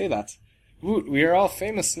can't I say that? Woot, we are all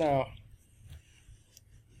famous now.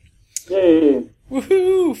 Yay!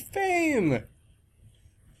 Woohoo! Fame!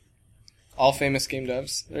 All famous game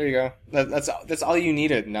devs. There you go. That's all you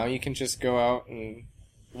needed. Now you can just go out and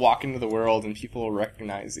walk into the world and people will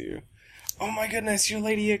recognize you. Oh my goodness, you're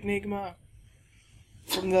Lady Enigma!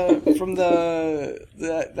 From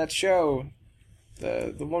that show.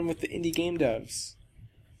 The one with the indie game devs.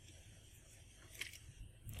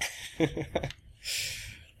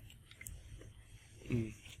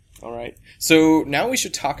 Alright. So now we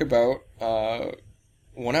should talk about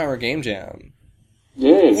 1 Hour Game Jam.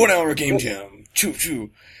 Yeah. 1 Hour Game Jam. Choo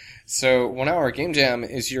choo. So 1 Hour Game Jam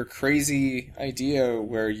is your crazy idea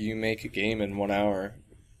where you make a game in 1 hour.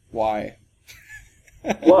 Why?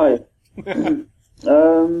 Why?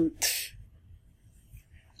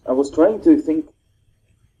 I was trying to think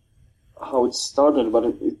how it started, but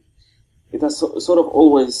it has sort of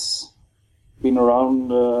always been around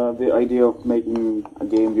the idea of making a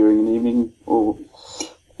game during an evening or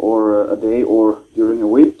a day or during a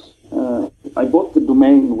week. I bought the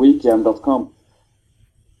domain weekjam.com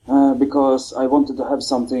because I wanted to have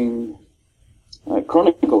something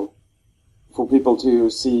chronicle for people to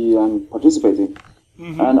see and participate in.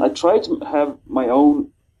 Mm-hmm. And I tried to have my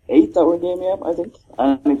own 8-hour game jam, I think,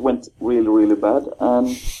 and it went really, really bad.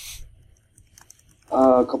 And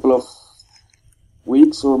a couple of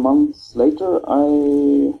weeks or months later,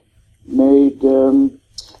 I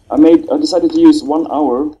decided to use 1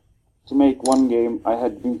 hour to make one game I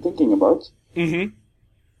had been thinking about. Mm-hmm.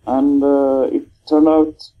 And it turned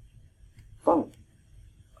out fun.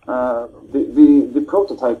 The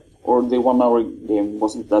prototype or the 1 hour game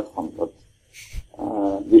wasn't that fun, but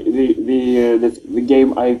the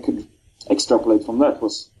game I could extrapolate from that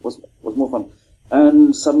was more fun.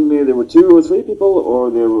 And suddenly there were 2 or 3 people,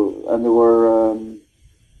 and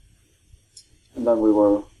then we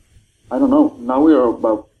were, I don't know. Now we are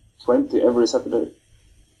about 20 every Saturday,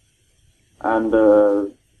 and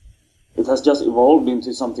it has just evolved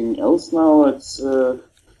into something else now. It's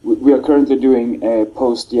we are currently doing a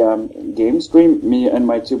post-jam game stream. Me and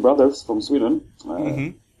my 2 brothers from Sweden.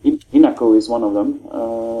 Mm-hmm. Inako is one of them,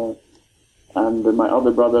 and my other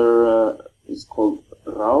brother is called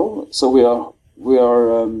Rao. So we are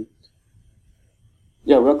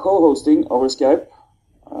co-hosting over Skype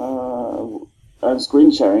and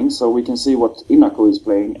screen sharing, so we can see what Inako is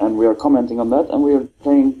playing, and we are commenting on that, and we are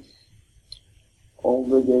playing all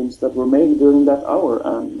the games that were made during that hour,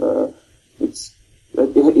 and it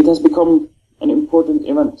has become an important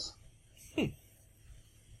event.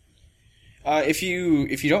 If you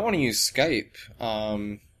don't want to use Skype,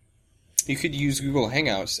 you could use Google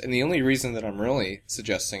Hangouts, and the only reason that I'm really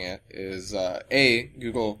suggesting it is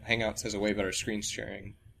Google Hangouts has a way better screen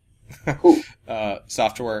sharing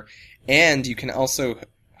software, and you can also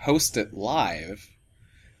host it live.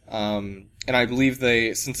 And I believe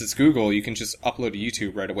since it's Google, you can just upload to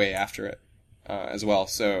YouTube right away after it as well.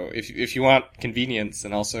 So if you want convenience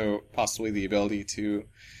and also possibly the ability to,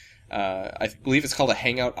 I believe it's called a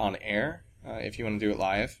Hangout on Air. If you want to do it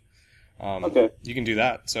live, okay, you can do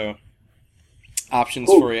that. So, options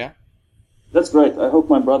for you. That's great. I hope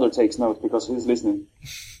my brother takes note because he's listening.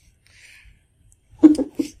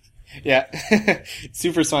 Yeah,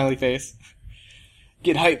 super smiley face.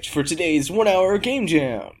 Get hyped for today's 1 hour game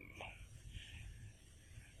jam.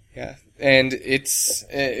 Yeah, and it's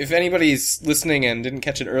if anybody's listening and didn't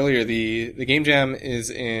catch it earlier, the game jam is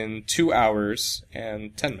in 2 hours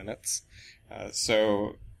and 10 minutes.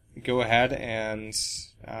 So. Go ahead and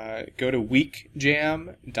go to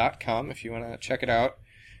weekjam.com if you want to check it out.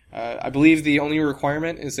 I believe the only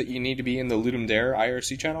requirement is that you need to be in the Ludum Dare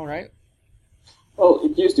IRC channel, right? Oh,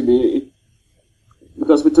 it used to be.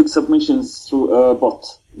 Because we took submissions through a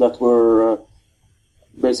bot that were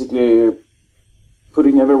basically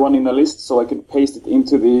putting everyone in a list so I could paste it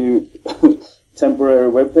into the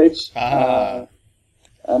temporary webpage.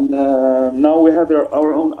 And now we have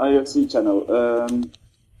our own IRC channel.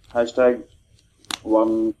 Hashtag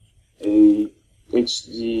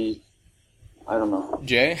 1HG, I don't know.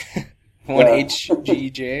 J?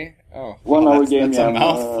 1HGJ? Oh, 1 hour game. That's a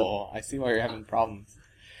mouthful. I see why you're having problems.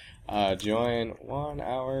 Join 1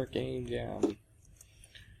 hour game jam.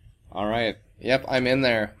 Alright. Yep, I'm in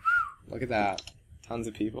there. Look at that. Tons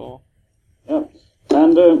of people. Yeah.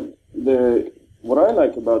 And what I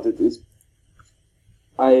like about it is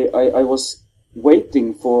I was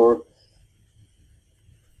waiting for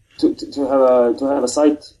to have a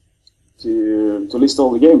site to list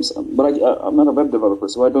all the games, but I'm not a web developer,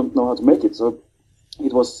 so I don't know how to make it. So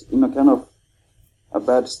it was in a kind of a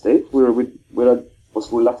bad state where I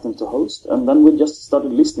was reluctant to host, and then we just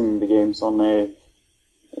started listing the games in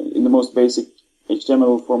the most basic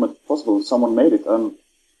HTML format possible. Someone made it, and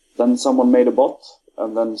then someone made a bot,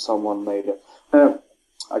 and then someone made it. I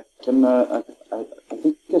think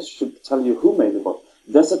I should tell you who made the bot.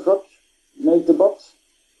 Desert Rock made the bot.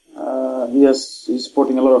 He's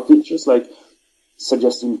supporting a lot of features like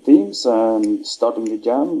suggesting themes and starting the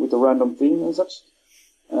jam with a random theme and such.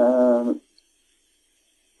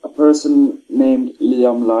 A person named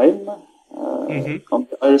Liam Lime on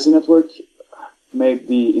the IRC network made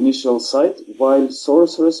the initial site, while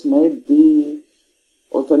Sorceress made the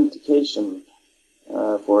authentication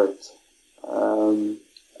for it. I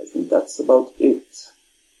think that's about it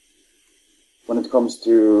when it comes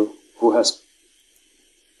to who has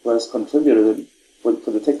contributed for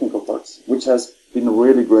the technical parts, which has been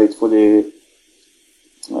really great for the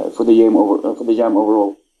jam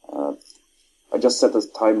overall. I just set a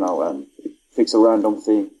time now and it picks a random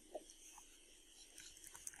thing.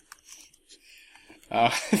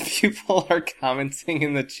 People are commenting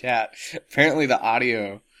in the chat. Apparently the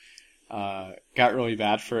audio got really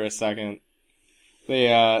bad for a second. They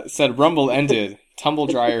said Rumble ended. Tumble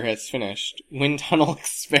dryer has finished. Wind tunnel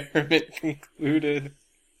experiment concluded.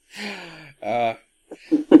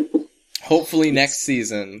 Hopefully next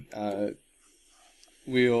season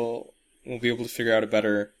we'll be able to figure out a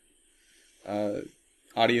better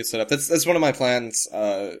audio setup. That's one of my plans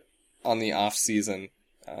on the off season.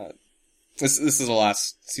 This is the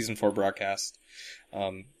last season 4 broadcast.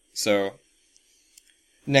 So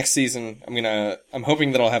next season I'm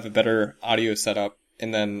hoping that I'll have a better audio setup,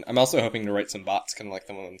 and then I'm also hoping to write some bots, kind of like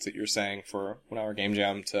the ones that you're saying for 1 Hour Game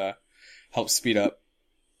Jam, to help speed up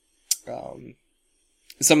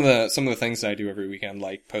some of the things that I do every weekend,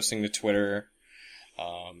 like posting to Twitter,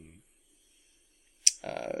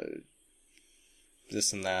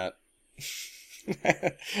 this and that.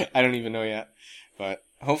 I don't even know yet, but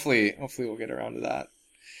hopefully we'll get around to that.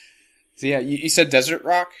 So yeah, you said Desert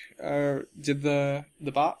Rock did the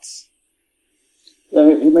bots?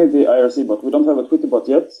 Yeah, he made the IRC bot. We don't have a Twitter bot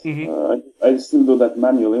yet. Mm-hmm. I still do that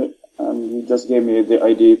manually, and he just gave me the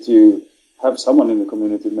idea to have someone in the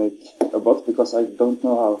community make a bot, because I don't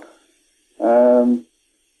know how.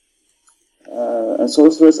 And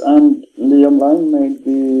Sorceress and Liam Line made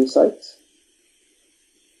the site.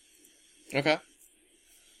 Okay.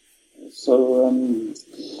 So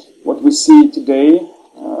what we see today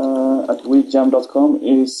at weekjam.com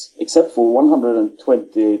is, except for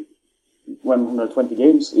 120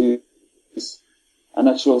 games, is an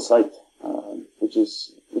actual site, which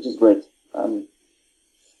is great. And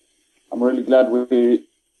I'm really glad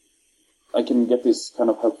I can get this kind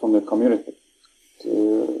of help from the community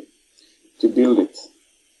to build it.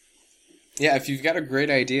 Yeah, if you've got a great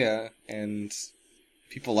idea and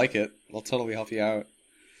people like it, they'll totally help you out.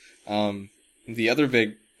 The other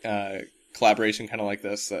big collaboration kind of like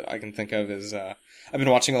this that I can think of is I've been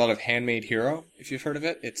watching a lot of Handmade Hero, if you've heard of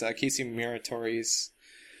it. It's Casey Muratori's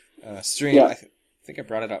stream. Yeah. I think I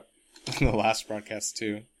brought it up in the last broadcast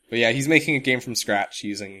too. But yeah, he's making a game from scratch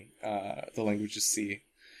using the languages C.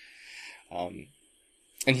 And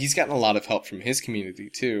he's gotten a lot of help from his community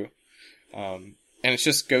too. And it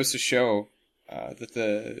just goes to show that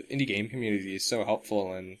the indie game community is so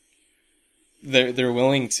helpful, and they're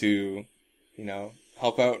willing to,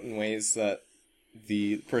 help out in ways that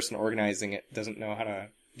the person organizing it doesn't know how to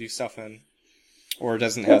do stuff in, or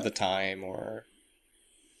doesn't have the time, or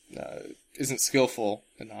isn't skillful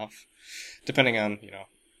enough, depending on,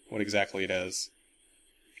 what exactly it is.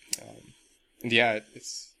 And yeah,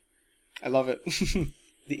 I love it.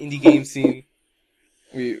 The indie game scene.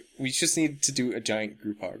 We just need to do a giant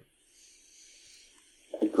group hug.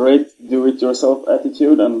 A great do-it-yourself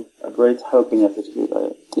attitude and a great helping attitude.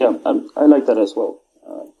 I like that as well.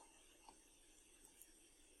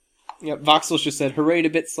 Yeah, Voxels just said, "Hooray to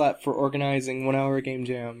BitSlap for organizing 1 Hour Game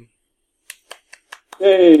Jam."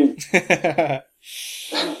 Yay!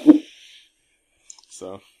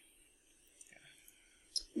 So,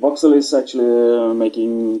 Voxel is actually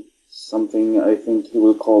making something I think he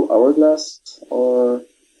will call Hourglass, or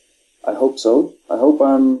I hope so. I hope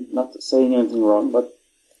I'm not saying anything wrong, but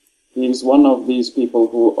he's one of these people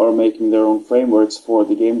who are making their own frameworks for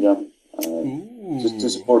the game jam to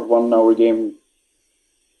support 1 hour game,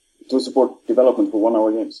 to support development for 1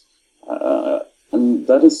 hour games, and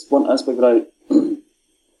that is one aspect that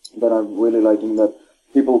I'm really liking, that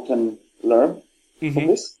people can learn from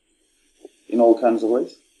this in all kinds of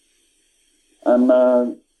ways, and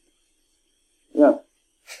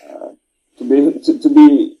to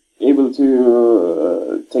be able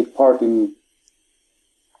to take part in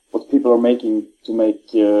what people are making to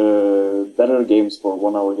make better games for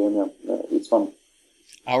 1 hour game. It's fun.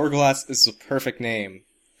 Hourglass is the perfect name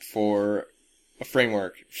for a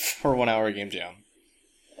framework for 1 Hour Game Jam.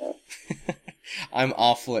 Yeah. I'm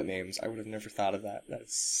awful at names. I would have never thought of that.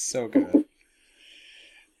 That's so good.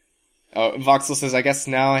 Oh, Voxel says, "I guess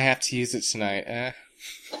now I have to use it tonight."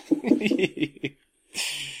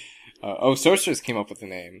 Sorceress came up with the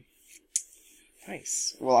name.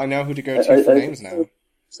 Nice. Well, I know who to go to for names now.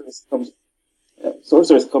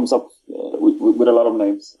 Sorceress comes up with a lot of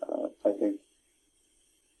names, I think.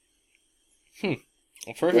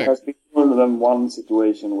 Well, perfect. There has been more than one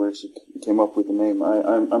situation where she came up with a name.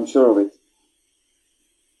 I'm sure of it.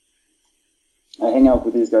 I hang out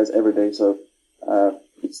with these guys every day, so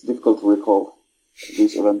it's difficult to recall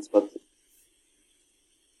these events, but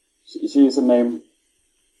she is a name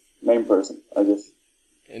name person, I guess.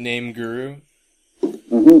 A name guru?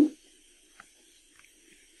 Mm-hmm.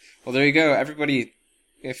 Well, there you go. Everybody,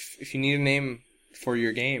 if you need a name for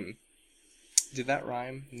your game, did that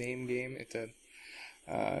rhyme? Name game? It did.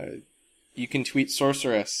 You can tweet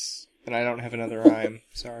Sorceress, and I don't have another rhyme.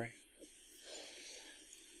 Sorry.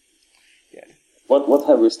 Yeah. What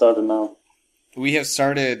have we started now? We have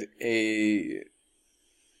started a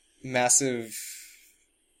massive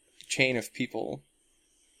chain of people.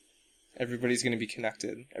 Everybody's going to be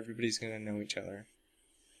connected. Everybody's going to know each other.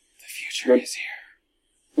 The future is here.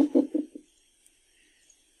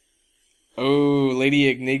 Oh, Lady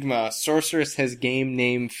Enigma. Sorceress has game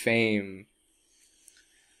name fame.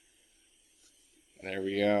 There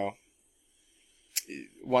we go.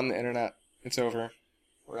 Won the internet. It's over.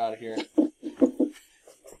 We're out of here.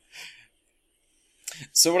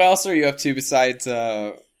 So what else are you up to besides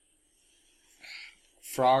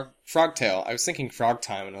Frogtail? I was thinking Frog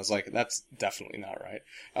Time, and I was like, that's definitely not right.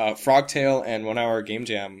 Frogtail and 1 Hour Game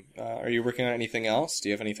Jam. Are you working on anything else? Do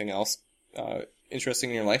you have anything else interesting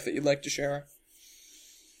in your life that you'd like to share?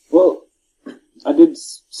 Well, I did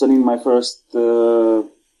send in my first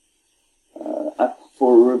app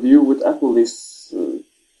for review with Apple this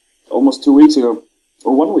almost 2 weeks ago,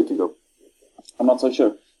 or 1 week ago. I'm not so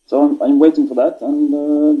sure. So I'm waiting for that,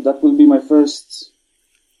 and that will be my first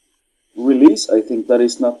release. I think that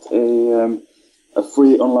is not a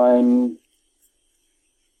free online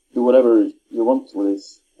do whatever you want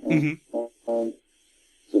release. So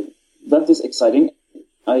that is exciting.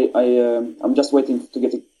 I'm just waiting to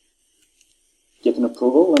get an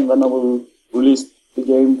approval, and then I will release the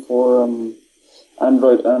game for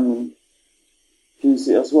Android and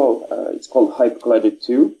PC as well. It's called Hyper Collider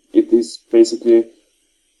 2. It is basically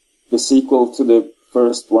the sequel to the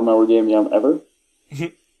first 1 Hour Game Jam ever.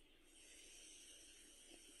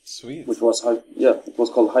 Sweet. Which was it was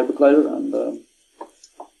called Hyper Collider, and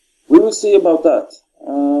we will see about that.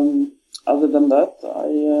 Other than that,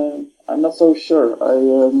 I'm not so sure.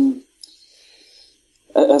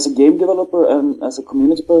 As a game developer and as a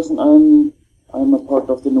community person, I'm a part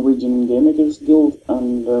of the Norwegian Game Makers Guild,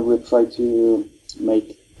 and we try to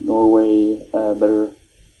make Norway a better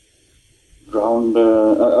ground,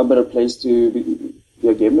 a better place to be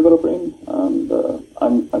a game developer in, and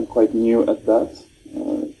I'm quite new at that.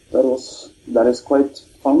 That is quite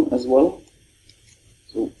fun as well.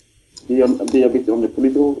 So be a bit on the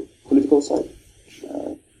political side.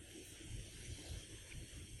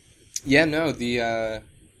 Yeah, no,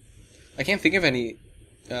 I can't think of any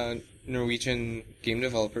Norwegian game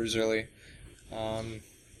developers really. I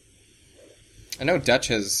know Dutch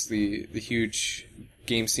has the huge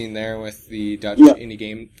game scene there with the Dutch Indie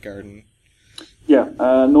Game Garden. Yeah,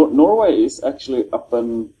 Norway is actually up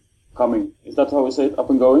and coming. Is that how we say it? Up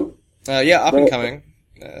and going? Up and coming.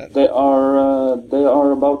 They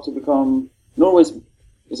are about to become. Norway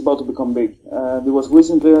is about to become big. There was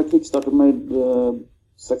recently a Kickstarter made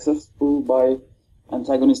successful by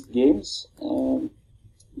Antagonist Games.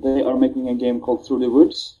 They are making a game called Through the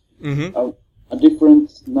Woods, a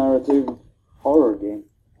different narrative horror game.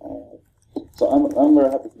 So I'm very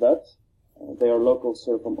happy for that. They are locals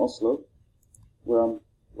here from Oslo, where I'm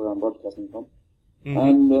broadcasting from.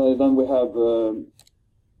 And then we have a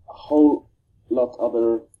whole lot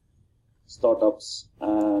other startups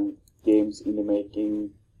and games in the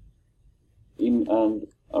making in and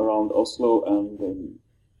around Oslo and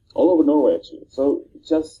all over Norway, actually. So it's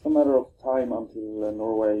just a matter of time until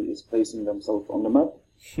Norway is placing themselves on the map.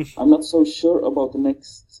 I'm not so sure about the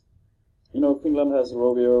next. Finland has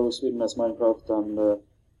Rovio, Sweden has Minecraft, and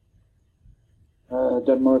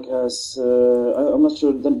Denmark has. I'm not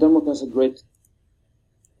sure. Denmark has a great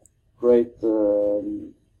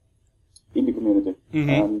indie community,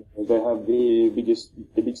 and they have the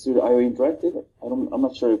big studio IO Interactive. I'm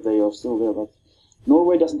not sure if they are still there, but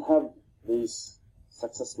Norway doesn't have these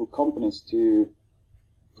successful companies to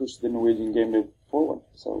push the Norwegian game dev forward.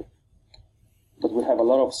 So, but we have a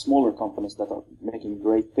lot of smaller companies that are making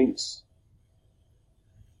great things,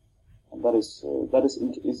 and that is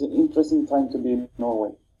an interesting time to be in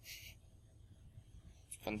Norway.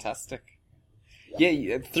 Fantastic.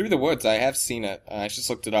 Yeah, Through the Woods, I have seen it. I just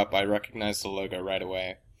looked it up. I recognized the logo right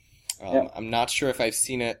away. I'm not sure if I've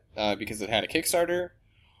seen it because it had a Kickstarter,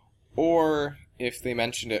 or if they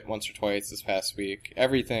mentioned it once or twice this past week.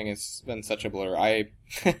 Everything has been such a blur. I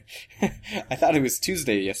thought it was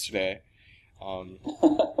Tuesday yesterday. I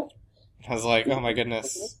was like, oh my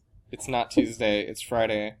goodness, it's not Tuesday, it's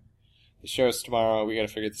Friday. The show's tomorrow, we gotta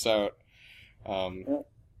figure this out.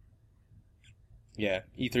 Yeah,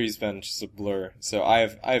 E3's been just a blur. So I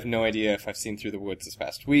have no idea if I've seen Through the Woods this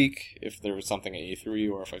past week, if there was something at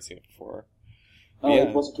E3, or if I've seen it before. Yeah.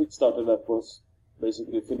 It was a Kickstarter that was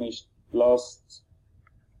basically finished last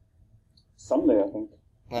Sunday, I think.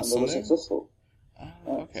 Last and Sunday? They were successful.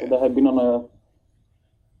 Okay. So they have been on a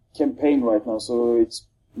campaign right now, so it's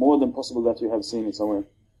more than possible that you have seen it somewhere.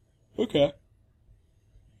 Okay.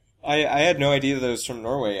 I had no idea that it was from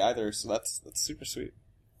Norway either, so that's super sweet.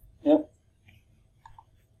 Yeah.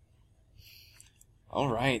 All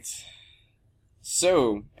right.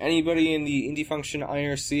 So, anybody in the Indie Function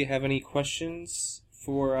IRC have any questions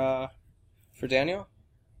for Daniel?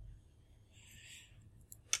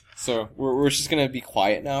 So we're just gonna be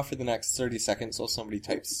quiet now for the next 30 seconds while somebody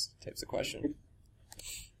types a question.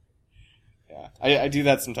 Yeah, I do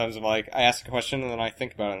that sometimes. I'm like, I ask a question and then I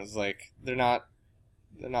think about it. And it's like they're not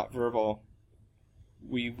verbal.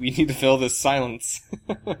 We need to fill this silence.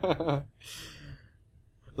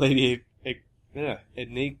 Lady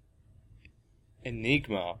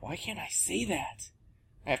Enigma. Why can't I say that?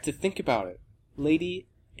 I have to think about it. Lady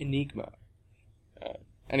Enigma.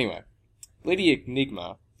 Anyway, Lady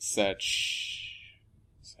Enigma said shh.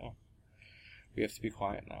 So we have to be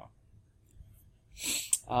quiet now.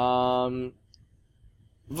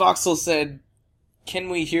 Voxel said, "Can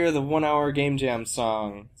we hear the 1 hour Game Jam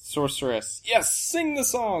song, Sorceress?" Yes, sing the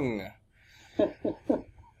song.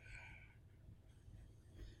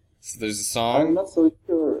 So there's a song. I'm not so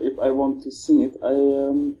sure if I want to sing it.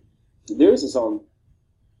 There is a song.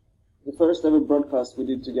 The first ever broadcast we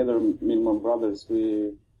did together, me and my brothers,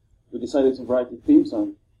 we decided to write a theme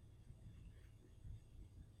song.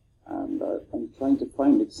 And I'm trying to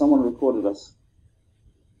find it. Someone recorded us.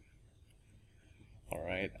 All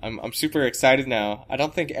right, I'm super excited now. I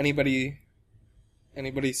don't think anybody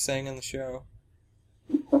sang on the show.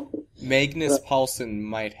 Magnus Paulsen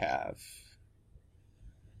might have,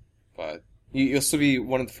 but you'll still be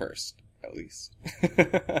one of the first, at least.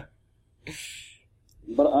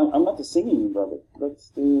 But I'm not the singing brother.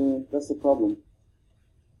 That's the problem.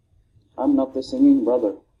 I'm not the singing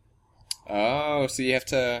brother. Oh, so you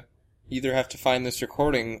either have to find this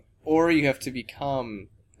recording, or you have to become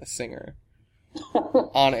a singer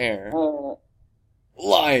on air,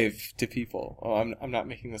 live to people. Oh, I'm not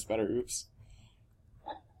making this better. Oops.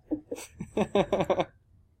 I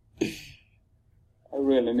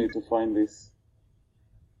really need to find this.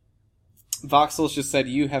 Voxels just said,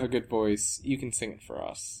 "You have a good voice. You can sing it for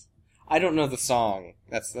us." I don't know the song.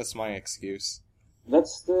 That's my excuse.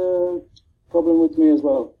 That's the problem with me as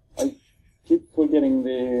well. I keep forgetting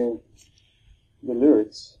the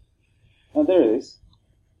lyrics. Oh, there it is.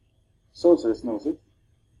 Sorceress knows it.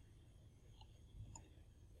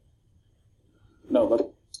 No,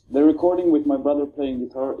 but the recording with my brother playing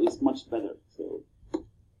guitar is much better. So.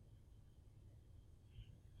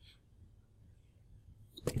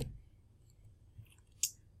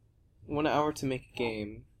 1 hour to make a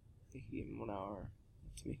game. Make a game in 1 hour.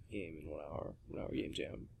 To make a game in 1 hour. 1 hour game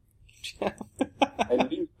jam.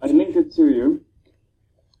 I linked it to you.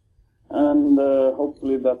 And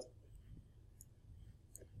hopefully that...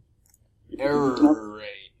 Error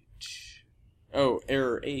age. Oh,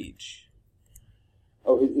 error age.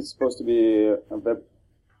 Oh, it's supposed to be a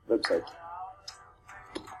website.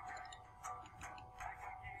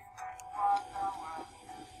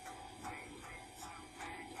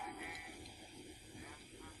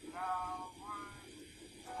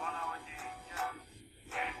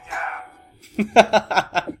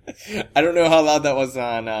 I don't know how loud that was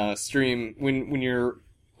on stream. When you're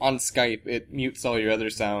on Skype, it mutes all your other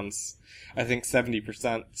sounds. I think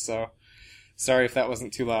 70%. So sorry if that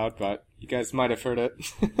wasn't too loud, but you guys might have heard it.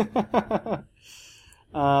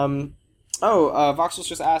 Voxels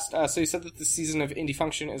just asked. So you said that the season of Indie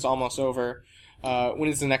Function is almost over. When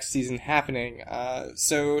is the next season happening?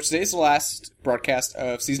 So today's the last broadcast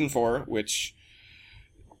of season 4, which,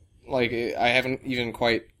 like, I haven't even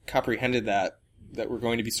quite comprehended that we're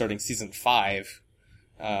going to be starting season 5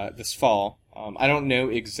 this fall. I don't know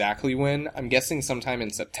exactly when. I'm guessing sometime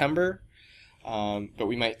in September, but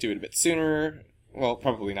we might do it a bit sooner. Well,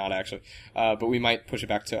 probably not actually, but we might push it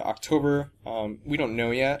back to October. We don't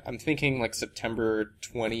know yet. I'm thinking like September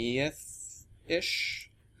 20th ish.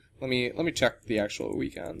 Let me check the actual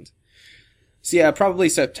weekend. So yeah, probably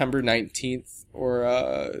September 19th or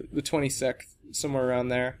the 26th, somewhere around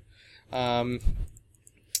there.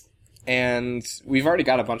 And we've already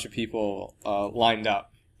got a bunch of people lined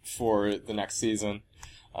up for the next season.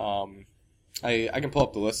 I can pull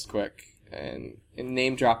up the list quick and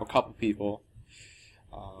name drop a couple people.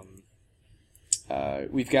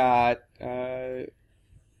 We've got let's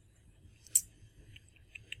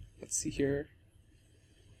see here.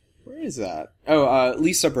 Where is that? Oh,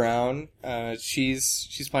 Lisa Brown.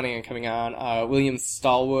 She's planning on coming on. William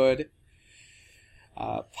Stallwood.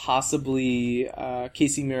 Possibly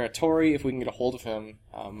Casey Muratori, if we can get a hold of him.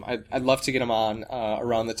 I'd love to get him on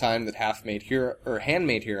around the time that Handmade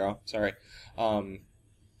Hero, sorry,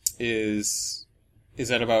 is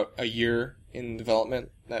at about a year in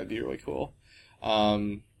development. That would be really cool.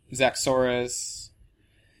 Zach Soares.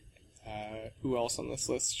 Who else on this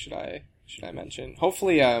list should I mention?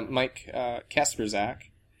 Hopefully, Mike Kasperzak.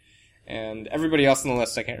 And everybody else on the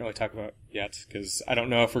list I can't really talk about yet, because I don't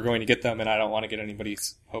know if we're going to get them, and I don't want to get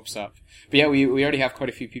anybody's hopes up. But yeah, we already have quite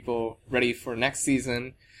a few people ready for next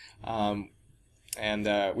season. And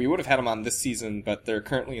we would have had them on this season, but they're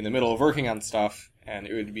currently in the middle of working on stuff, and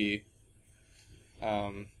it would be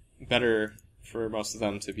better for most of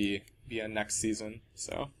them to be on next season.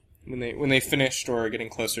 So when they finished or are getting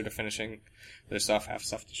closer to finishing their stuff, have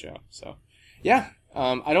stuff to show. So yeah,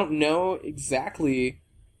 I don't know exactly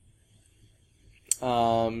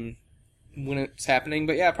when it's happening,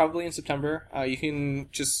 but yeah, probably in September. You can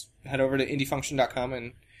just head over to indiefunction.com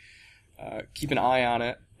and keep an eye on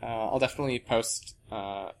it. I'll definitely post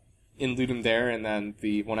in Ludum Dare and then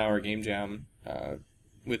the 1 hour game jam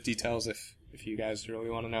with details if you guys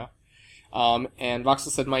really want to know. And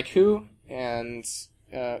Voxel said Mike who? And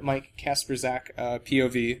Mike Kasperzak,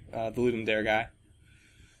 POV, the Ludum Dare guy.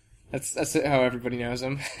 That's how everybody knows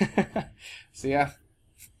him. So yeah.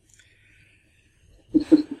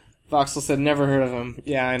 Voxel said never heard of him.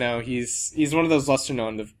 Yeah, I know. He's one of those lesser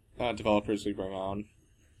known developers we bring on.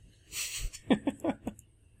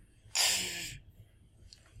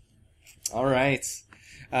 All right.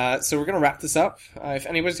 So we're gonna wrap this up. If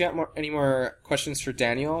anybody's got any more questions for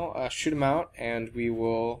Daniel, shoot them out, and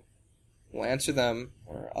we'll answer them.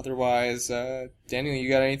 Or otherwise, Daniel, you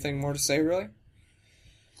got anything more to say, really?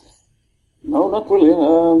 No, not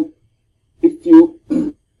really. If you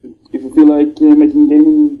feel like making a game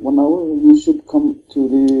in 1 hour, you should come to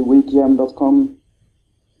the weekjam.com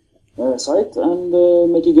site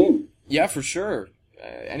and make a game. Yeah, for sure.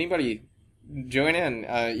 Anybody, join in.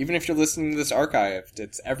 Even if you're listening to this archived,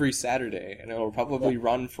 it's every Saturday, and it'll probably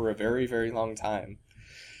run for a very, very long time.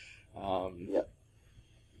 Yeah.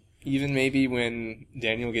 Even maybe when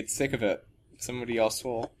Daniel gets sick of it, somebody else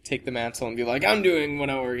will take the mantle and be like, I'm doing 1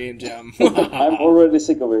 hour game jam. I'm already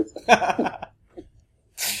sick of it.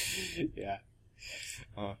 Yeah.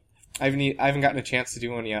 I haven't gotten a chance to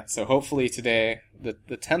do one yet, so hopefully today, the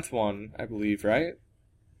 10th one, I believe, right?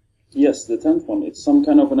 Yes, the 10th one. It's some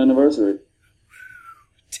kind of an anniversary.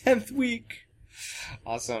 10th week!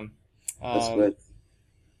 Awesome. That's great.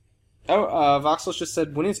 Voxel just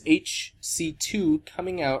said, when is HC2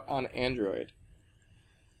 coming out on Android?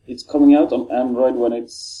 It's coming out on Android when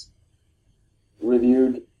it's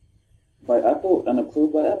reviewed by Apple and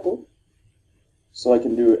approved by Apple. So I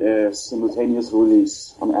can do a simultaneous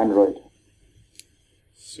release on Android.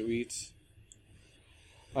 Sweet.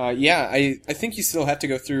 Yeah, I think you still have to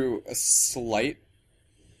go through a slight,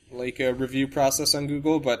 a review process on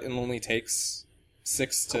Google, but it only takes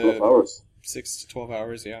 6 to 12 hours. 6 to 12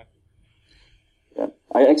 hours, yeah. Yeah,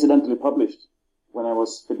 I accidentally published when I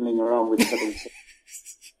was fiddling around with settings.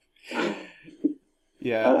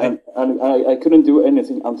 Yeah, I couldn't do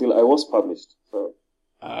anything until I was published. So.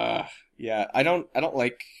 Yeah, I don't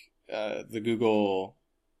like the Google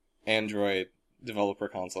Android developer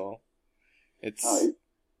console. It's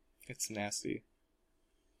nasty.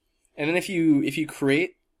 And then if you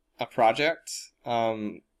create a project,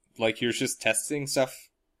 like you're just testing stuff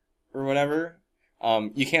or whatever,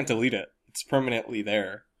 you can't delete it. It's permanently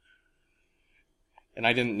there. And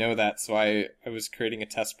I didn't know that, so I was creating a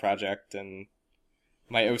test project, and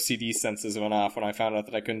my OCD senses went off when I found out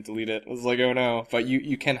that I couldn't delete it. I was like, oh no. But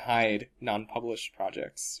you can hide non-published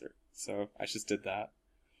projects, so I just did that.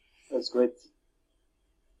 That's great.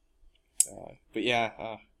 But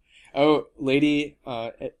yeah. Lady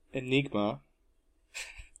Enigma.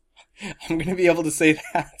 I'm going to be able to say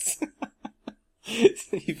that.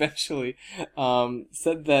 Eventually.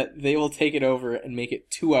 Said that they will take it over and make it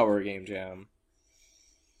 2 hour game jam.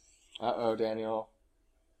 Uh-oh, Daniel.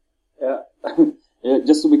 Yeah.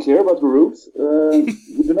 Just to be clear about the rules,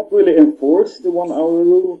 we do not really enforce the 1 hour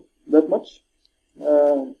rule that much.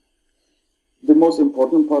 The most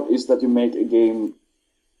important part is that you make a game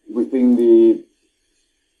within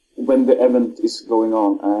when the event is going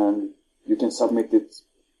on, and you can submit it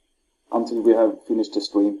until we have finished the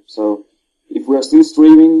stream. So if we are still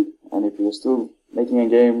streaming, and if we are still making a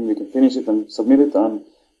game, you can finish it and submit it, and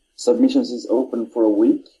submissions is open for a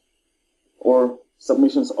week, or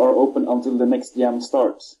submissions are open until the next jam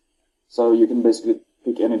starts. So you can basically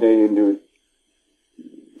pick any day and do it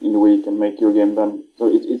in the week and make your game then. So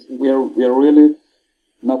we are really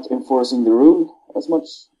not enforcing the rule as much,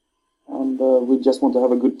 and we just want to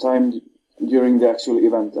have a good time during the actual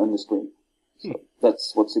event and the stream. So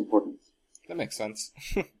that's what's important. That makes sense.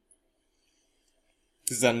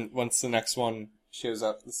 Because then once the next one shows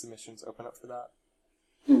up, the submissions open up for that.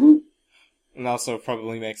 Mm-hmm. And also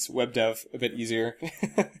probably makes web dev a bit easier.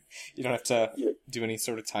 You don't have to do any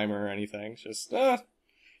sort of timer or anything. It's just,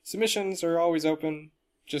 submissions are always open.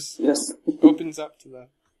 Just opens up to that.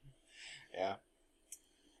 Yeah.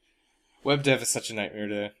 Web dev is such a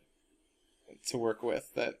nightmare to work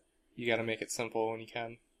with that you gotta make it simple when you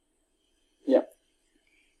can. Yeah.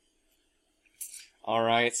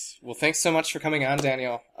 Alright. Well, thanks so much for coming on,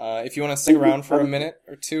 Daniel. If you want to stick around for a minute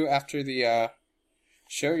or two after the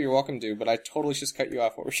show, you're welcome to, but I totally just cut you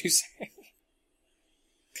off. What were you saying?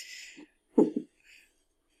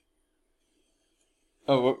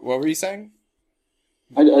 Oh, what were you saying?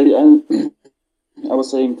 I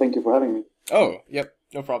was saying thank you for having me. Oh, yep,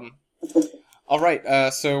 no problem.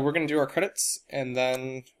 Alright, so we're going to do our credits, and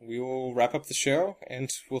then we will wrap up the show,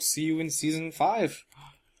 and we'll see you in Season 5.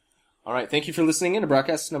 Alright, thank you for listening in to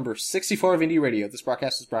broadcast number 64 of Indie Radio. This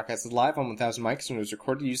broadcast is broadcasted live on 1000 mics and was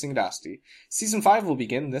recorded using Audacity. Season 5 will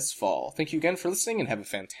begin this fall. Thank you again for listening, and have a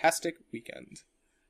fantastic weekend.